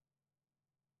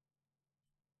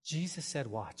 Jesus said,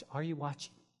 watch. Are you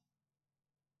watching?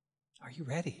 Are you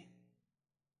ready?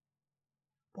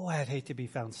 Boy, I'd hate to be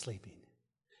found sleeping.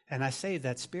 And I say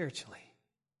that spiritually.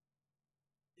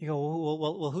 You go,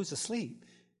 well, who's asleep?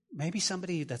 Maybe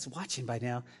somebody that's watching by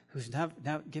now who's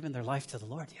not given their life to the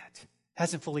Lord yet.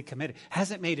 Hasn't fully committed.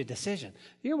 Hasn't made a decision.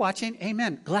 You're watching.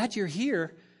 Amen. Glad you're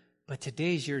here. But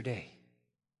today's your day.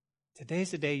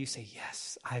 Today's the day you say,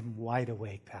 yes, I'm wide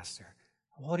awake, Pastor.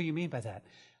 What do you mean by that?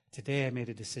 Today I made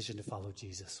a decision to follow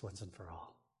Jesus once and for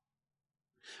all.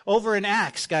 Over in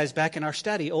Acts, guys, back in our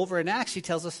study, over in Acts, he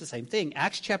tells us the same thing.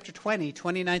 Acts chapter 20,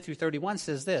 29 through 31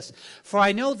 says this, "For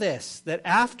I know this, that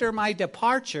after my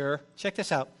departure," check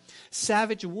this out,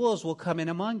 "savage wolves will come in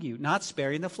among you, not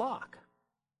sparing the flock.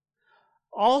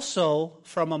 Also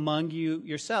from among you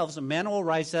yourselves, men will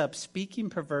rise up, speaking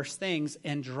perverse things,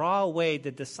 and draw away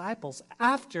the disciples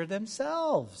after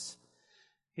themselves."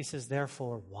 He says,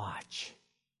 "Therefore watch,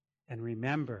 and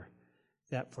remember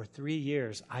that for 3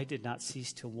 years I did not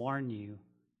cease to warn you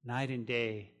night and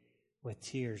day with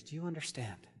tears." Do you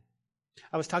understand?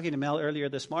 I was talking to Mel earlier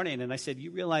this morning, and I said,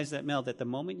 you realize that, Mel, that the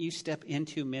moment you step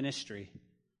into ministry,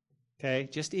 okay,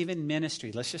 just even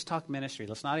ministry, let's just talk ministry.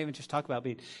 Let's not even just talk about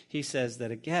being, he says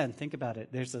that, again, think about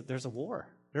it, there's a war.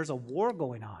 There's a war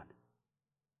going on.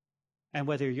 And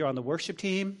whether you're on the worship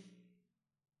team,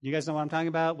 you guys know what I'm talking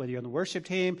about? Whether you're on the worship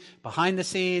team, behind the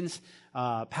scenes,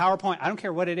 PowerPoint, I don't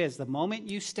care what it is. The moment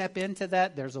you step into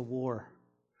that, there's a war.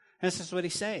 And this is what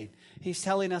he's saying. He's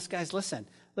telling us, guys, listen,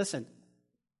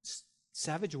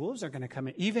 savage wolves are going to come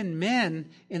in. Even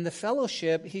men in the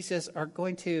fellowship, he says, are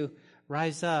going to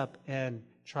rise up and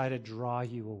try to draw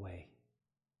you away.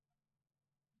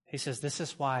 He says, this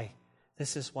is why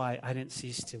I didn't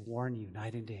cease to warn you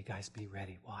night and day. Guys, be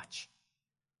ready. Watch,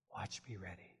 be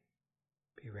ready.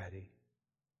 Be ready.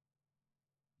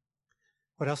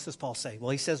 What else does Paul say?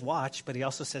 Well, he says watch, but he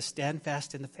also says stand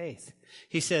fast in the faith.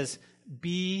 He says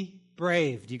be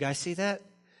brave. Do you guys see that?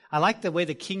 I like the way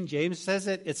the King James says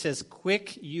it. It says,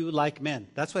 quick you like men.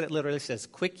 That's what it literally says,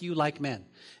 quick you like men.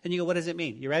 And you go, what does it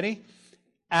mean? You ready?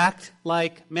 Act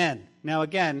like men. Now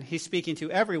again, he's speaking to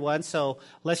everyone, so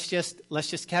let's just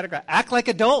categorize. Act like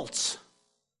adults.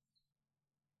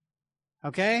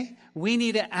 Okay? We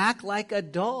need to act like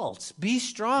adults. Be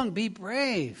strong, be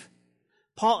brave.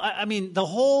 Paul, I mean, the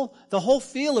whole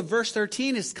feel of verse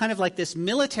 13 is kind of like this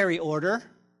military order.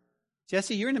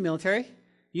 Jesse, you're in the military.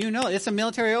 You know, it's a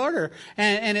military order.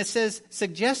 And it says,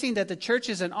 suggesting that the church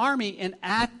is an army and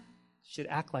should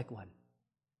act like one.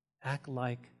 Act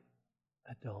like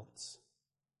adults.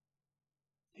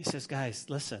 He says, guys,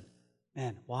 listen.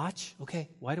 Man, watch. Okay,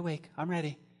 wide awake. I'm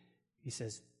ready. He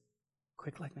says,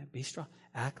 quick like men. Be strong.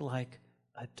 Act like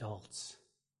adults.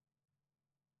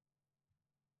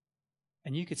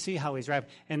 And you could see how he's right.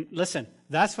 And listen,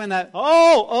 that's when that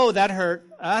hurt.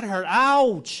 That hurt.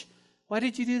 Ouch. Why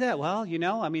did you do that? Well,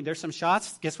 there's some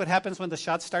shots. Guess what happens when the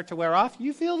shots start to wear off?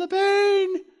 You feel the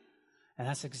pain. And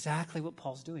that's exactly what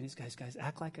Paul's doing. These guys,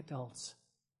 act like adults.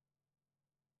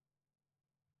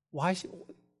 Why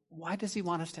does he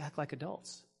want us to act like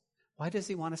adults? Why does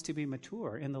he want us to be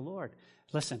mature in the Lord?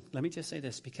 Listen, let me just say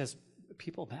this, because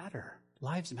people matter.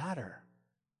 Lives matter.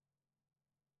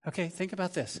 Okay, think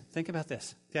about this.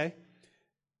 Okay?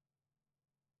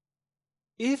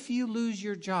 If you lose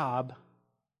your job,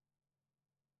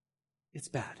 it's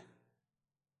bad.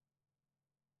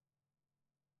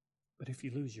 But if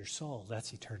you lose your soul,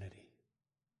 that's eternity.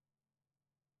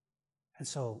 And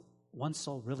so, one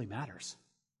soul really matters.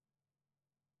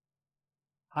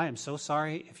 I am so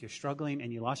sorry if you're struggling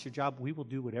and you lost your job. We will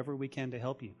do whatever we can to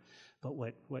help you. But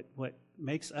what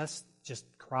makes us just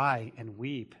cry and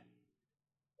weep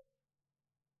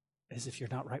is if you're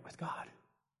not right with God.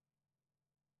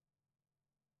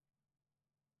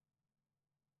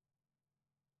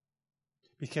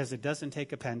 Because it doesn't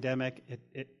take a pandemic,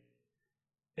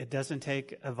 it doesn't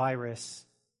take a virus,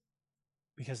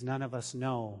 because none of us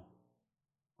know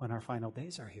when our final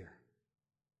days are here.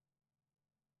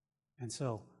 And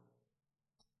so,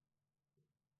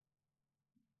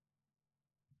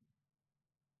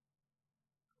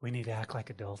 we need to act like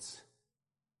adults.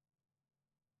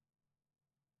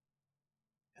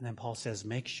 And then Paul says,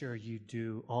 make sure you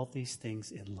do all these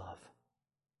things in love.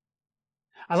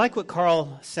 I like what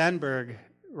Carl Sandburg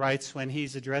writes when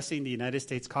he's addressing the United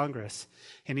States Congress.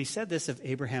 And he said this of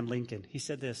Abraham Lincoln. He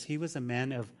said this, he was a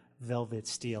man of velvet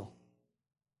steel.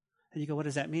 And you go, what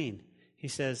does that mean? He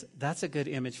says, that's a good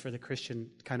image for the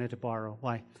Christian kind of to borrow.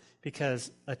 Why?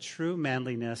 Because a true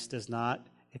manliness does not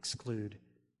exclude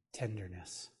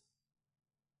tenderness.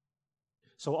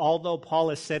 So although Paul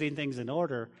is setting things in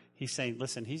order, he's saying,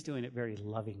 listen, he's doing it very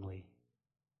lovingly.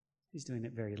 He's doing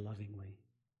it very lovingly.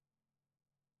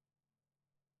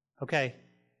 Okay,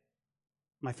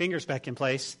 my finger's back in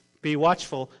place. Be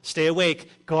watchful. Stay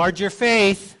awake. Guard your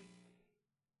faith.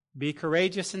 Be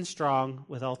courageous and strong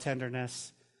with all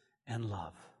tenderness and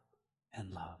love.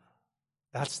 And love.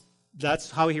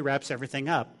 That's how he wraps everything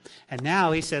up. And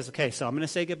now he says, okay, so I'm going to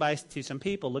say goodbye to some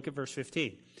people. Look at verse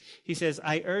 15. He says,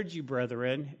 I urge you,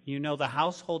 brethren, the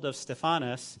household of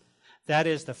Stephanas, that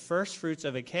is the first fruits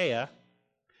of Achaia,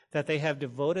 that they have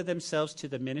devoted themselves to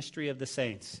the ministry of the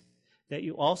saints, that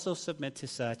you also submit to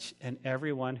such, and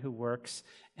everyone who works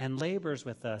and labors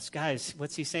with us. Guys,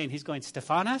 what's he saying? He's going,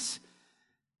 Stephanas,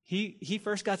 he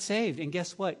first got saved, and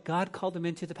guess what? God called him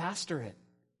into the pastorate.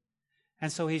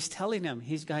 And so he's telling them,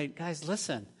 guys,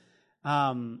 listen,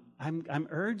 I'm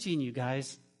urging you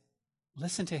guys,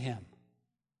 listen to him.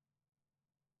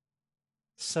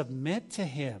 Submit to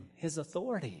him, his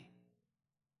authority.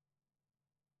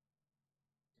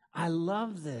 I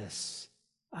love this.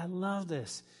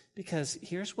 Because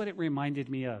here's what it reminded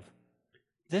me of.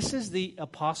 This is the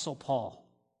Apostle Paul.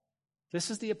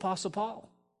 This is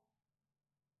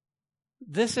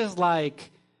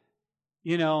like,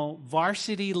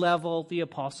 varsity level, the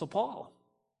Apostle Paul.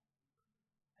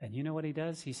 And you know what he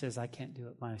does? He says, I can't do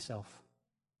it myself.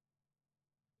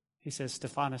 He says,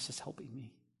 Stephanas is helping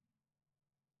me.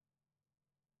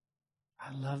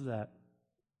 I love that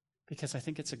because I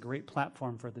think it's a great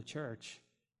platform for the church.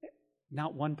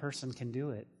 Not one person can do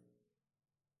it.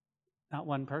 Not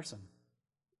one person.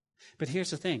 But here's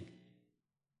the thing.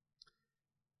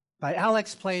 By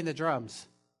Alex playing the drums,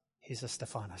 he's a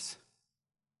Stephanas.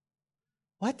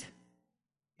 What?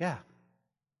 Yeah.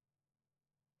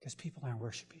 Because people aren't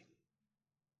worshiping.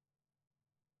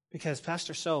 Because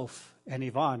Pastor Soph and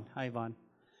Yvonne, hi Yvonne,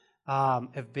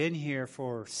 have been here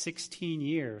for 16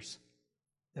 years.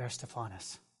 They're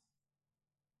Stephanas.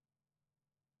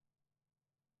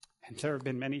 And there have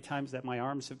been many times that my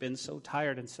arms have been so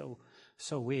tired and so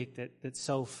so weak that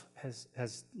Soph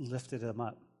has lifted them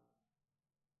up.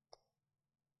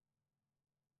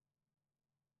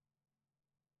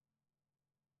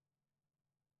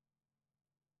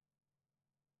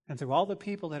 And through all the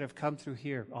people that have come through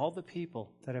here, all the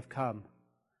people that have come,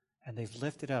 and they've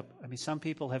lifted up. I mean, some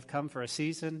people have come for a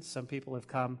season. Some people have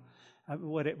come,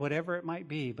 whatever it might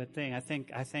be. But I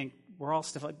think we're all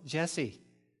still. Jesse,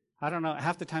 I don't know.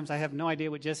 Half the times I have no idea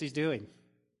what Jesse's doing.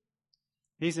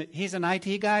 He's an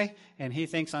IT guy, and he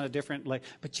thinks on a different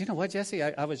But you know what, Jesse?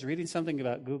 I was reading something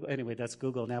about Google. Anyway, that's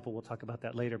Google and Apple. We'll talk about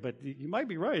that later. But you might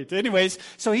be right. Anyways,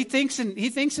 so he thinks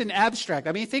in abstract.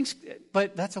 I mean,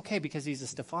 but that's okay because he's a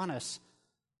Stephanos.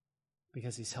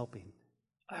 Because he's helping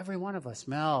every one of us,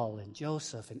 Mel and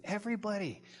Joseph and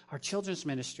everybody, our children's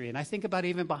ministry. And I think about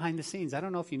even behind the scenes. I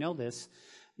don't know if you know this,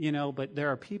 but there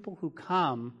are people who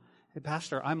come. Hey,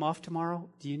 Pastor, I'm off tomorrow.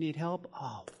 Do you need help?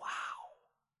 Oh, wow.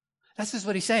 This is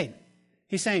what he's saying.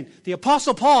 He's saying, the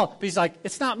Apostle Paul, but he's like,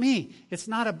 it's not me. It's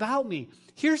not about me.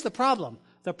 Here's the problem.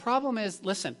 The problem is,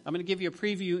 listen, I'm going to give you a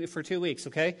preview for 2 weeks,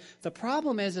 okay? The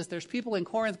problem is there's people in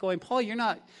Corinth going, Paul,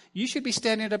 you should be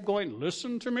standing up going,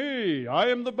 listen to me. I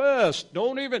am the best.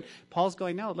 Don't even. Paul's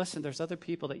going, no, listen, there's other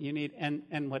people that you need.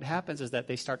 And what happens is that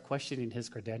they start questioning his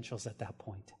credentials at that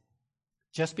point.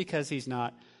 Just because he's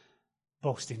not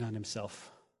boasting on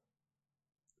himself.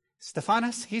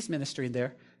 Stephanos, he's ministering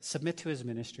there. Submit to his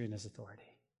ministry and his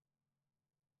authority.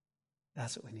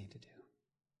 That's what we need to do.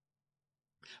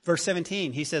 Verse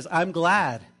 17, he says, I'm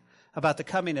glad about the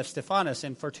coming of Stephanos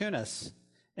and Fortunus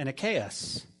and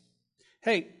Achaeus.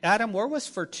 Hey, Adam, where was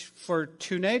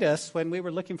Fortunatus when we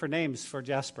were looking for names for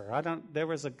Jasper? There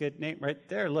was a good name right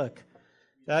there. Look,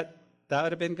 that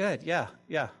would have been good. Yeah.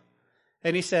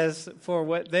 And he says, for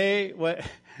what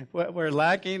we're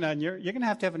lacking on you're going to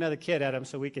have another kid, Adam,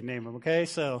 so we can name him, okay?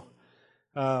 So,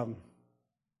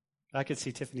 I could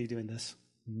see Tiffany doing this.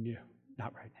 No,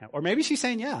 not right now. Or maybe she's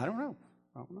saying, yeah, I don't know,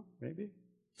 maybe.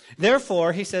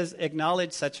 Therefore, he says,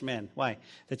 acknowledge such men. Why?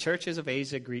 The churches of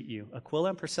Asia greet you. Aquila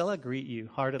and Priscilla greet you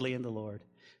heartily in the Lord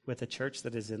with the church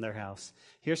that is in their house.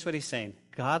 Here's what he's saying.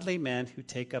 Godly men who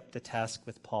take up the task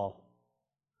with Paul.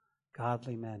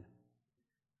 Godly men.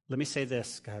 Let me say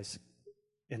this, guys,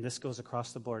 and this goes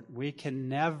across the board. We can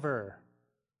never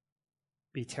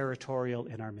be territorial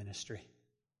in our ministry.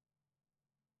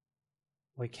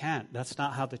 We can't. That's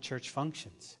not how the church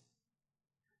functions.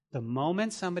 The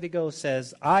moment somebody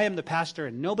says, I am the pastor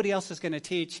and nobody else is going to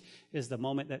teach, is the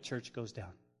moment that church goes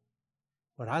down.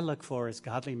 What I look for is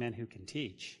godly men who can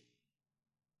teach.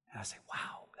 And I say,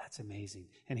 wow, that's amazing.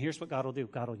 And here's what God will do.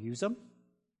 God will use them.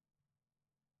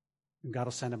 And God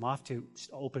will send them off to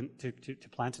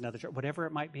plant another church, whatever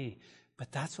it might be.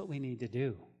 But that's what we need to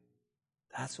do.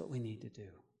 That's what we need to do.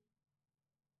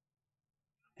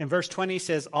 In verse 20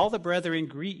 says, all the brethren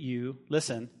greet you.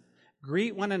 Listen,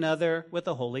 greet one another with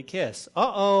a holy kiss.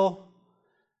 Uh-oh.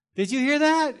 Did you hear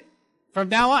that? From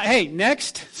now on, hey,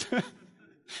 next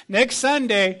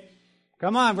Sunday,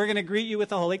 come on, we're going to greet you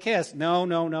with a holy kiss. No,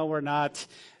 we're not.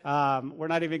 We're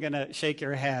not even going to shake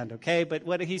your hand, okay? But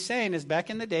what he's saying is back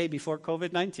in the day, before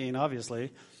COVID-19,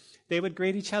 obviously, they would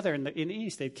greet each other in the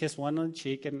East. They'd kiss one on the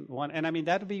cheek and one. And I mean,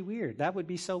 that would be weird. That would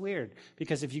be so weird.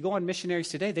 Because if you go on missionaries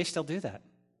today, they still do that.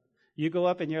 You go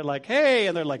up and you're like, hey,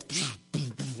 and they're like,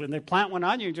 when they plant one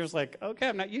on you, you're just like, okay,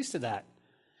 I'm not used to that.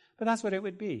 But that's what it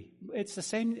would be. It's the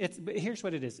same. Here's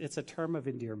what it is. It's a term of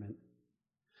endearment.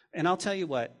 And I'll tell you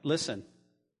what, listen,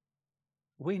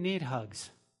 we need hugs.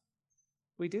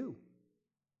 We do.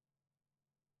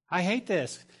 I hate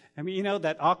this. I mean,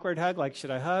 that awkward hug, like,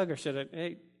 should I hug or should I,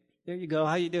 hey, there you go,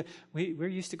 how you do? We're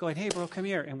used to going, hey, bro, come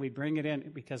here. And we bring it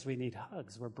in because we need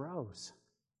hugs. We're bros.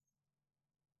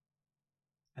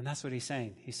 And that's what he's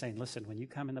saying. He's saying, listen, when you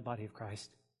come in the body of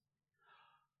Christ,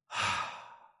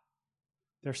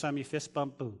 there's some you fist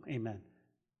bump, boom, amen.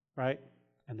 Right?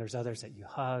 And there's others that you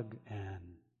hug and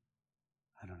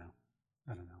I don't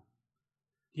know.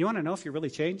 You want to know if you're really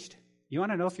changed? You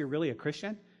want to know if you're really a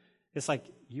Christian? It's like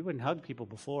you wouldn't hug people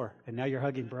before, and now you're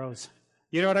hugging bros.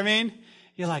 You know what I mean?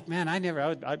 You're like, man,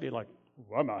 I'd be like,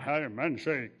 well, I'm a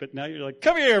handshake. But now you're like,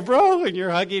 come here, bro, and you're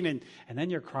hugging, and then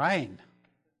you're crying.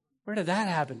 Where did that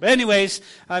happen? But anyways,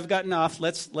 I've gotten off.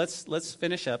 Let's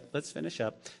finish up.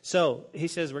 So he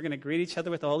says we're going to greet each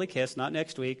other with a holy kiss. Not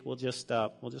next week. We'll just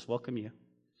welcome you.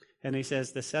 And he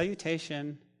says the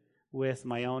salutation with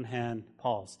my own hand,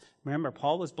 Paul's. Remember,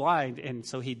 Paul was blind, and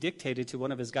so he dictated to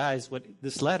one of his guys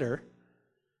this letter.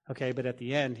 Okay, but at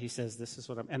the end he says, "This is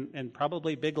what I'm," and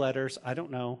probably big letters. I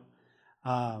don't know.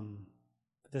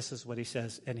 This is what he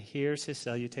says, and here's his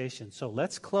salutation. So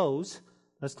let's close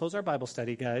our Bible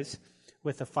study, guys,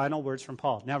 with the final words from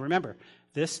Paul. Now remember,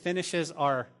 this finishes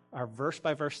our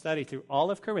verse-by-verse study through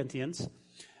all of Corinthians.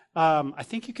 I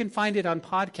think you can find it on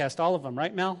podcast, all of them,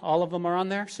 right, Mel? All of them are on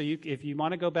there. So if you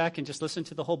want to go back and just listen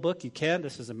to the whole book, you can.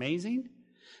 This is amazing.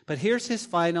 But here's his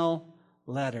final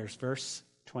letters, verse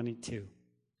 22.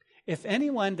 If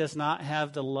anyone does not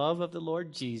have the love of the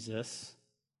Lord Jesus,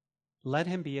 let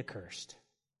him be accursed.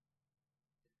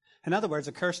 In other words,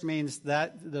 accursed means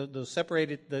that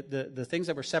the things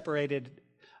that were separated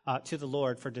to the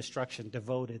Lord for destruction,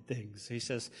 devoted things. He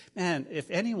says, man, if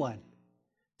anyone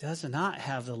does not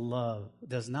have the love,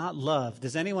 does not love,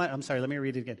 does anyone, I'm sorry, let me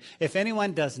read it again. If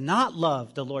anyone does not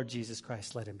love the Lord Jesus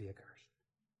Christ, let him be accursed.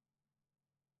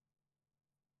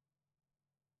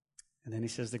 And then he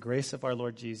says, the grace of our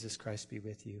Lord Jesus Christ be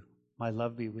with you. My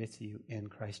love be with you in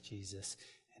Christ Jesus.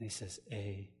 And he says,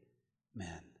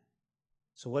 amen.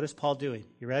 So what is Paul doing?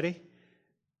 You ready?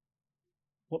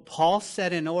 What Paul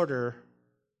set in order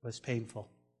was painful.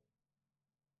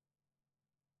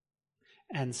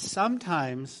 And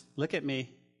sometimes, look at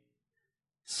me,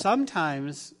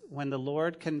 sometimes when the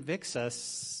Lord convicts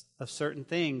us of certain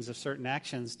things, of certain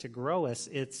actions to grow us,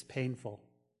 it's painful.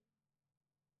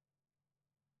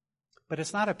 But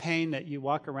it's not a pain that you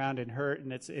walk around and hurt,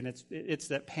 and it's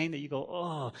that pain that you go,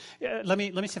 oh. Let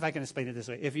me see if I can explain it this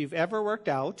way. If you've ever worked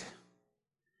out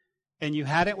and you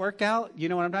hadn't worked out, you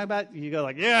know what I'm talking about? You go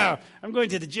like, yeah, I'm going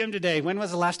to the gym today. When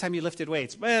was the last time you lifted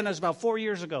weights? Man, it was about 4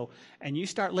 years ago. And you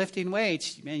start lifting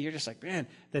weights, man, you're just like, man,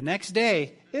 the next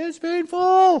day, it's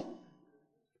painful.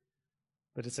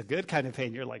 But it's a good kind of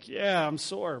pain. You're like, yeah, I'm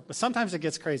sore. But sometimes it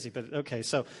gets crazy. But okay,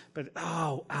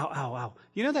 ow, ow, ow.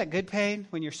 You know that good pain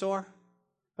when you're sore?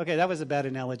 Okay, that was a bad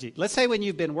analogy. Let's say when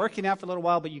you've been working out for a little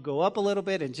while, but you go up a little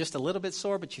bit and just a little bit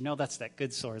sore, but you know that's that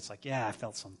good sore. It's like, yeah, I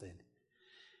felt something.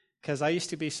 Because I used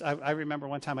to be, I remember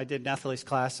one time I did an athlete's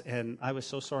class, and I was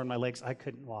so sore in my legs, I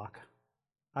couldn't walk.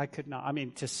 I could not. I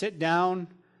mean, to sit down,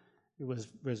 it was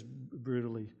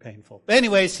brutally painful. But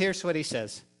anyways, here's what he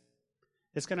says.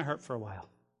 It's going to hurt for a while.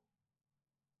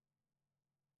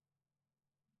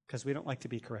 Because we don't like to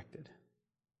be corrected.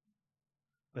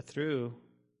 But through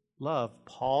love,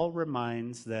 Paul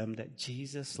reminds them that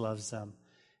Jesus loves them,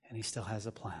 and he still has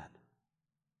a plan.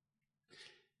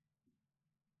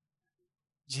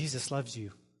 Jesus loves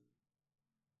you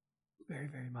very,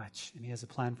 very much, and he has a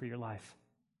plan for your life.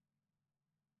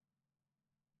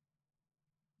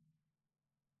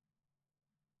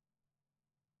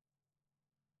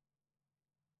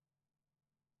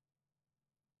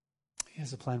 He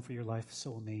has a plan for your life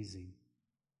so amazing.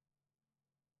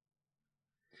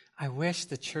 I wish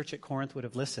the church at Corinth would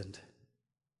have listened.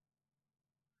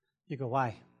 You go,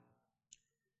 why?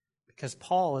 Because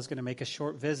Paul is going to make a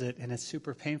short visit, and it's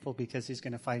super painful because he's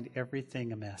going to find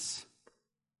everything a mess.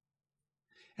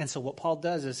 And so what Paul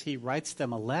does is he writes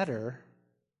them a letter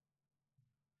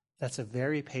that's a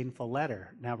very painful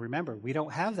letter. Now remember, we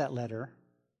don't have that letter.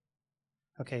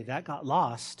 Okay, that got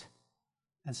lost.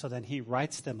 And so then he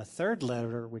writes them a third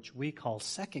letter, which we call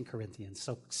 2 Corinthians.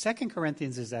 So 2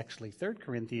 Corinthians is actually 3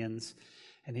 Corinthians,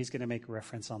 and he's going to make a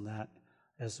reference on that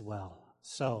as well.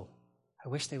 So I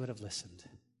wish they would have listened.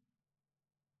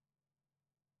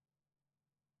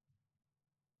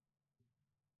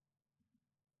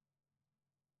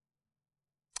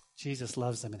 Jesus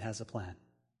loves them and has a plan,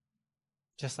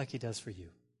 just like he does for you,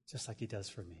 just like he does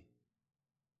for me.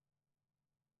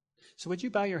 So would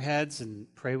you bow your heads and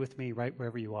pray with me right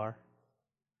wherever you are?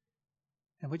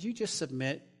 And would you just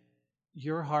submit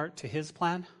your heart to his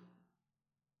plan?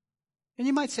 And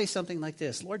you might say something like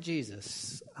this: Lord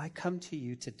Jesus, I come to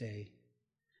you today.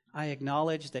 I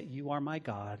acknowledge that you are my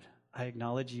God. I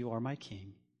acknowledge you are my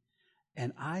King.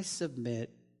 And I submit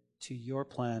to your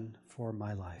plan for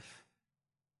my life.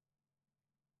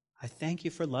 I thank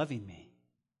you for loving me.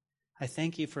 I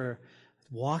thank you for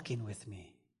walking with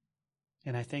me.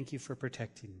 And I thank you for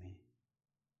protecting me.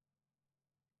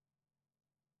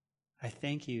 I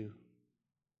thank you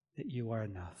that you are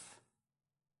enough.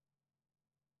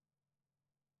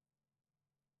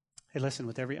 Hey, listen,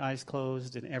 with every eyes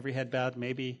closed and every head bowed,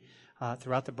 maybe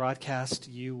throughout the broadcast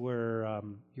you were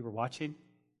watching,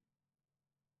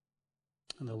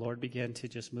 and the Lord began to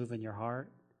just move in your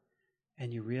heart,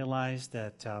 and you realize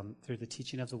that through the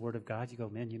teaching of the Word of God, you go,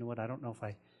 man, you know what? I don't know if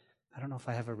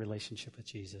I have a relationship with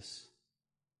Jesus.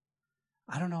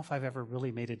 I don't know if I've ever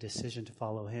really made a decision to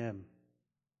follow him.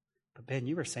 But Ben,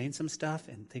 you were saying some stuff,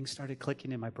 and things started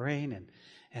clicking in my brain,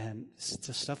 and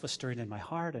stuff was stirring in my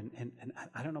heart, and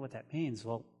I don't know what that means.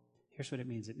 Well, here's what it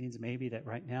means. It means maybe that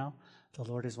right now the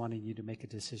Lord is wanting you to make a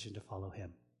decision to follow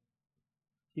him.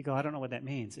 You go, I don't know what that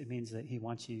means. It means that he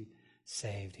wants you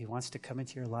saved. He wants to come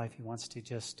into your life. He wants to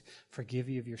just forgive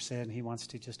you of your sin. He wants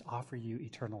to just offer you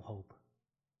eternal hope.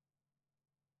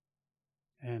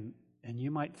 And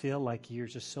you might feel like you're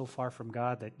just so far from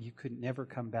God that you could never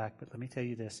come back. But let me tell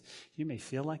you this. You may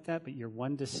feel like that, but you're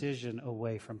one decision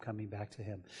away from coming back to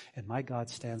him. And my God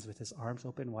stands with his arms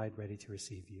open wide, ready to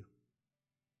receive you.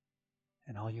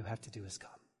 And all you have to do is come.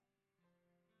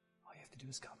 All you have to do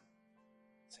is come.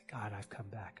 Say, God, I've come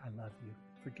back. I love you.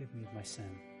 Forgive me of my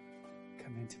sin.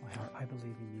 Come into my heart. I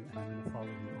believe in you, and I'm going to follow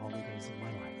you all the days of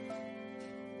my life.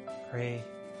 Pray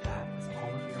that with all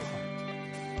of your heart.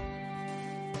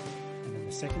 And then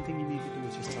the second thing you need to do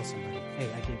is just tell somebody, hey,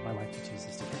 I gave my life to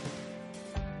Jesus today.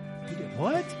 You did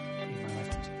what? I gave my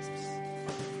life to Jesus.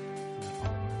 And I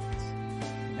follow Jesus.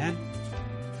 Amen?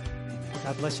 Amen.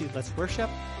 God bless you. Let's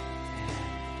worship.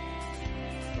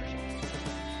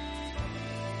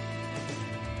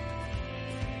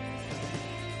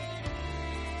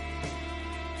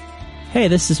 Hey,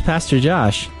 this is Pastor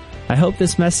Josh. I hope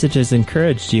this message has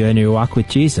encouraged you in your walk with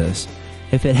Jesus.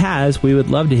 If it has, we would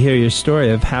love to hear your story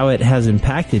of how it has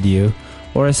impacted you,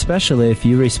 or especially if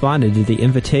you responded to the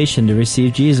invitation to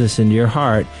receive Jesus into your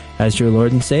heart as your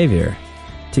Lord and Savior.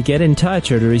 To get in touch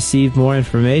or to receive more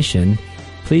information,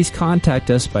 please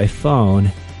contact us by phone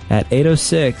at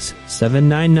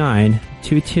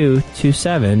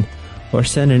 806-799-2227 or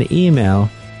send an email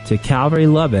to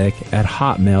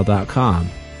calvarylubbock@hotmail.com.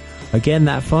 Again,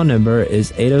 that phone number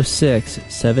is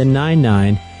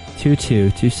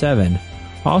 806-799-2227.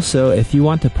 Also, if you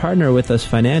want to partner with us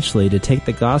financially to take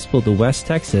the gospel to West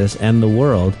Texas and the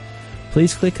world,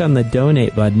 please click on the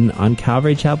donate button on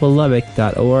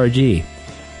calvarychapellubbock.org.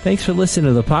 Thanks for listening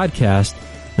to the podcast.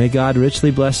 May God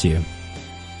richly bless you.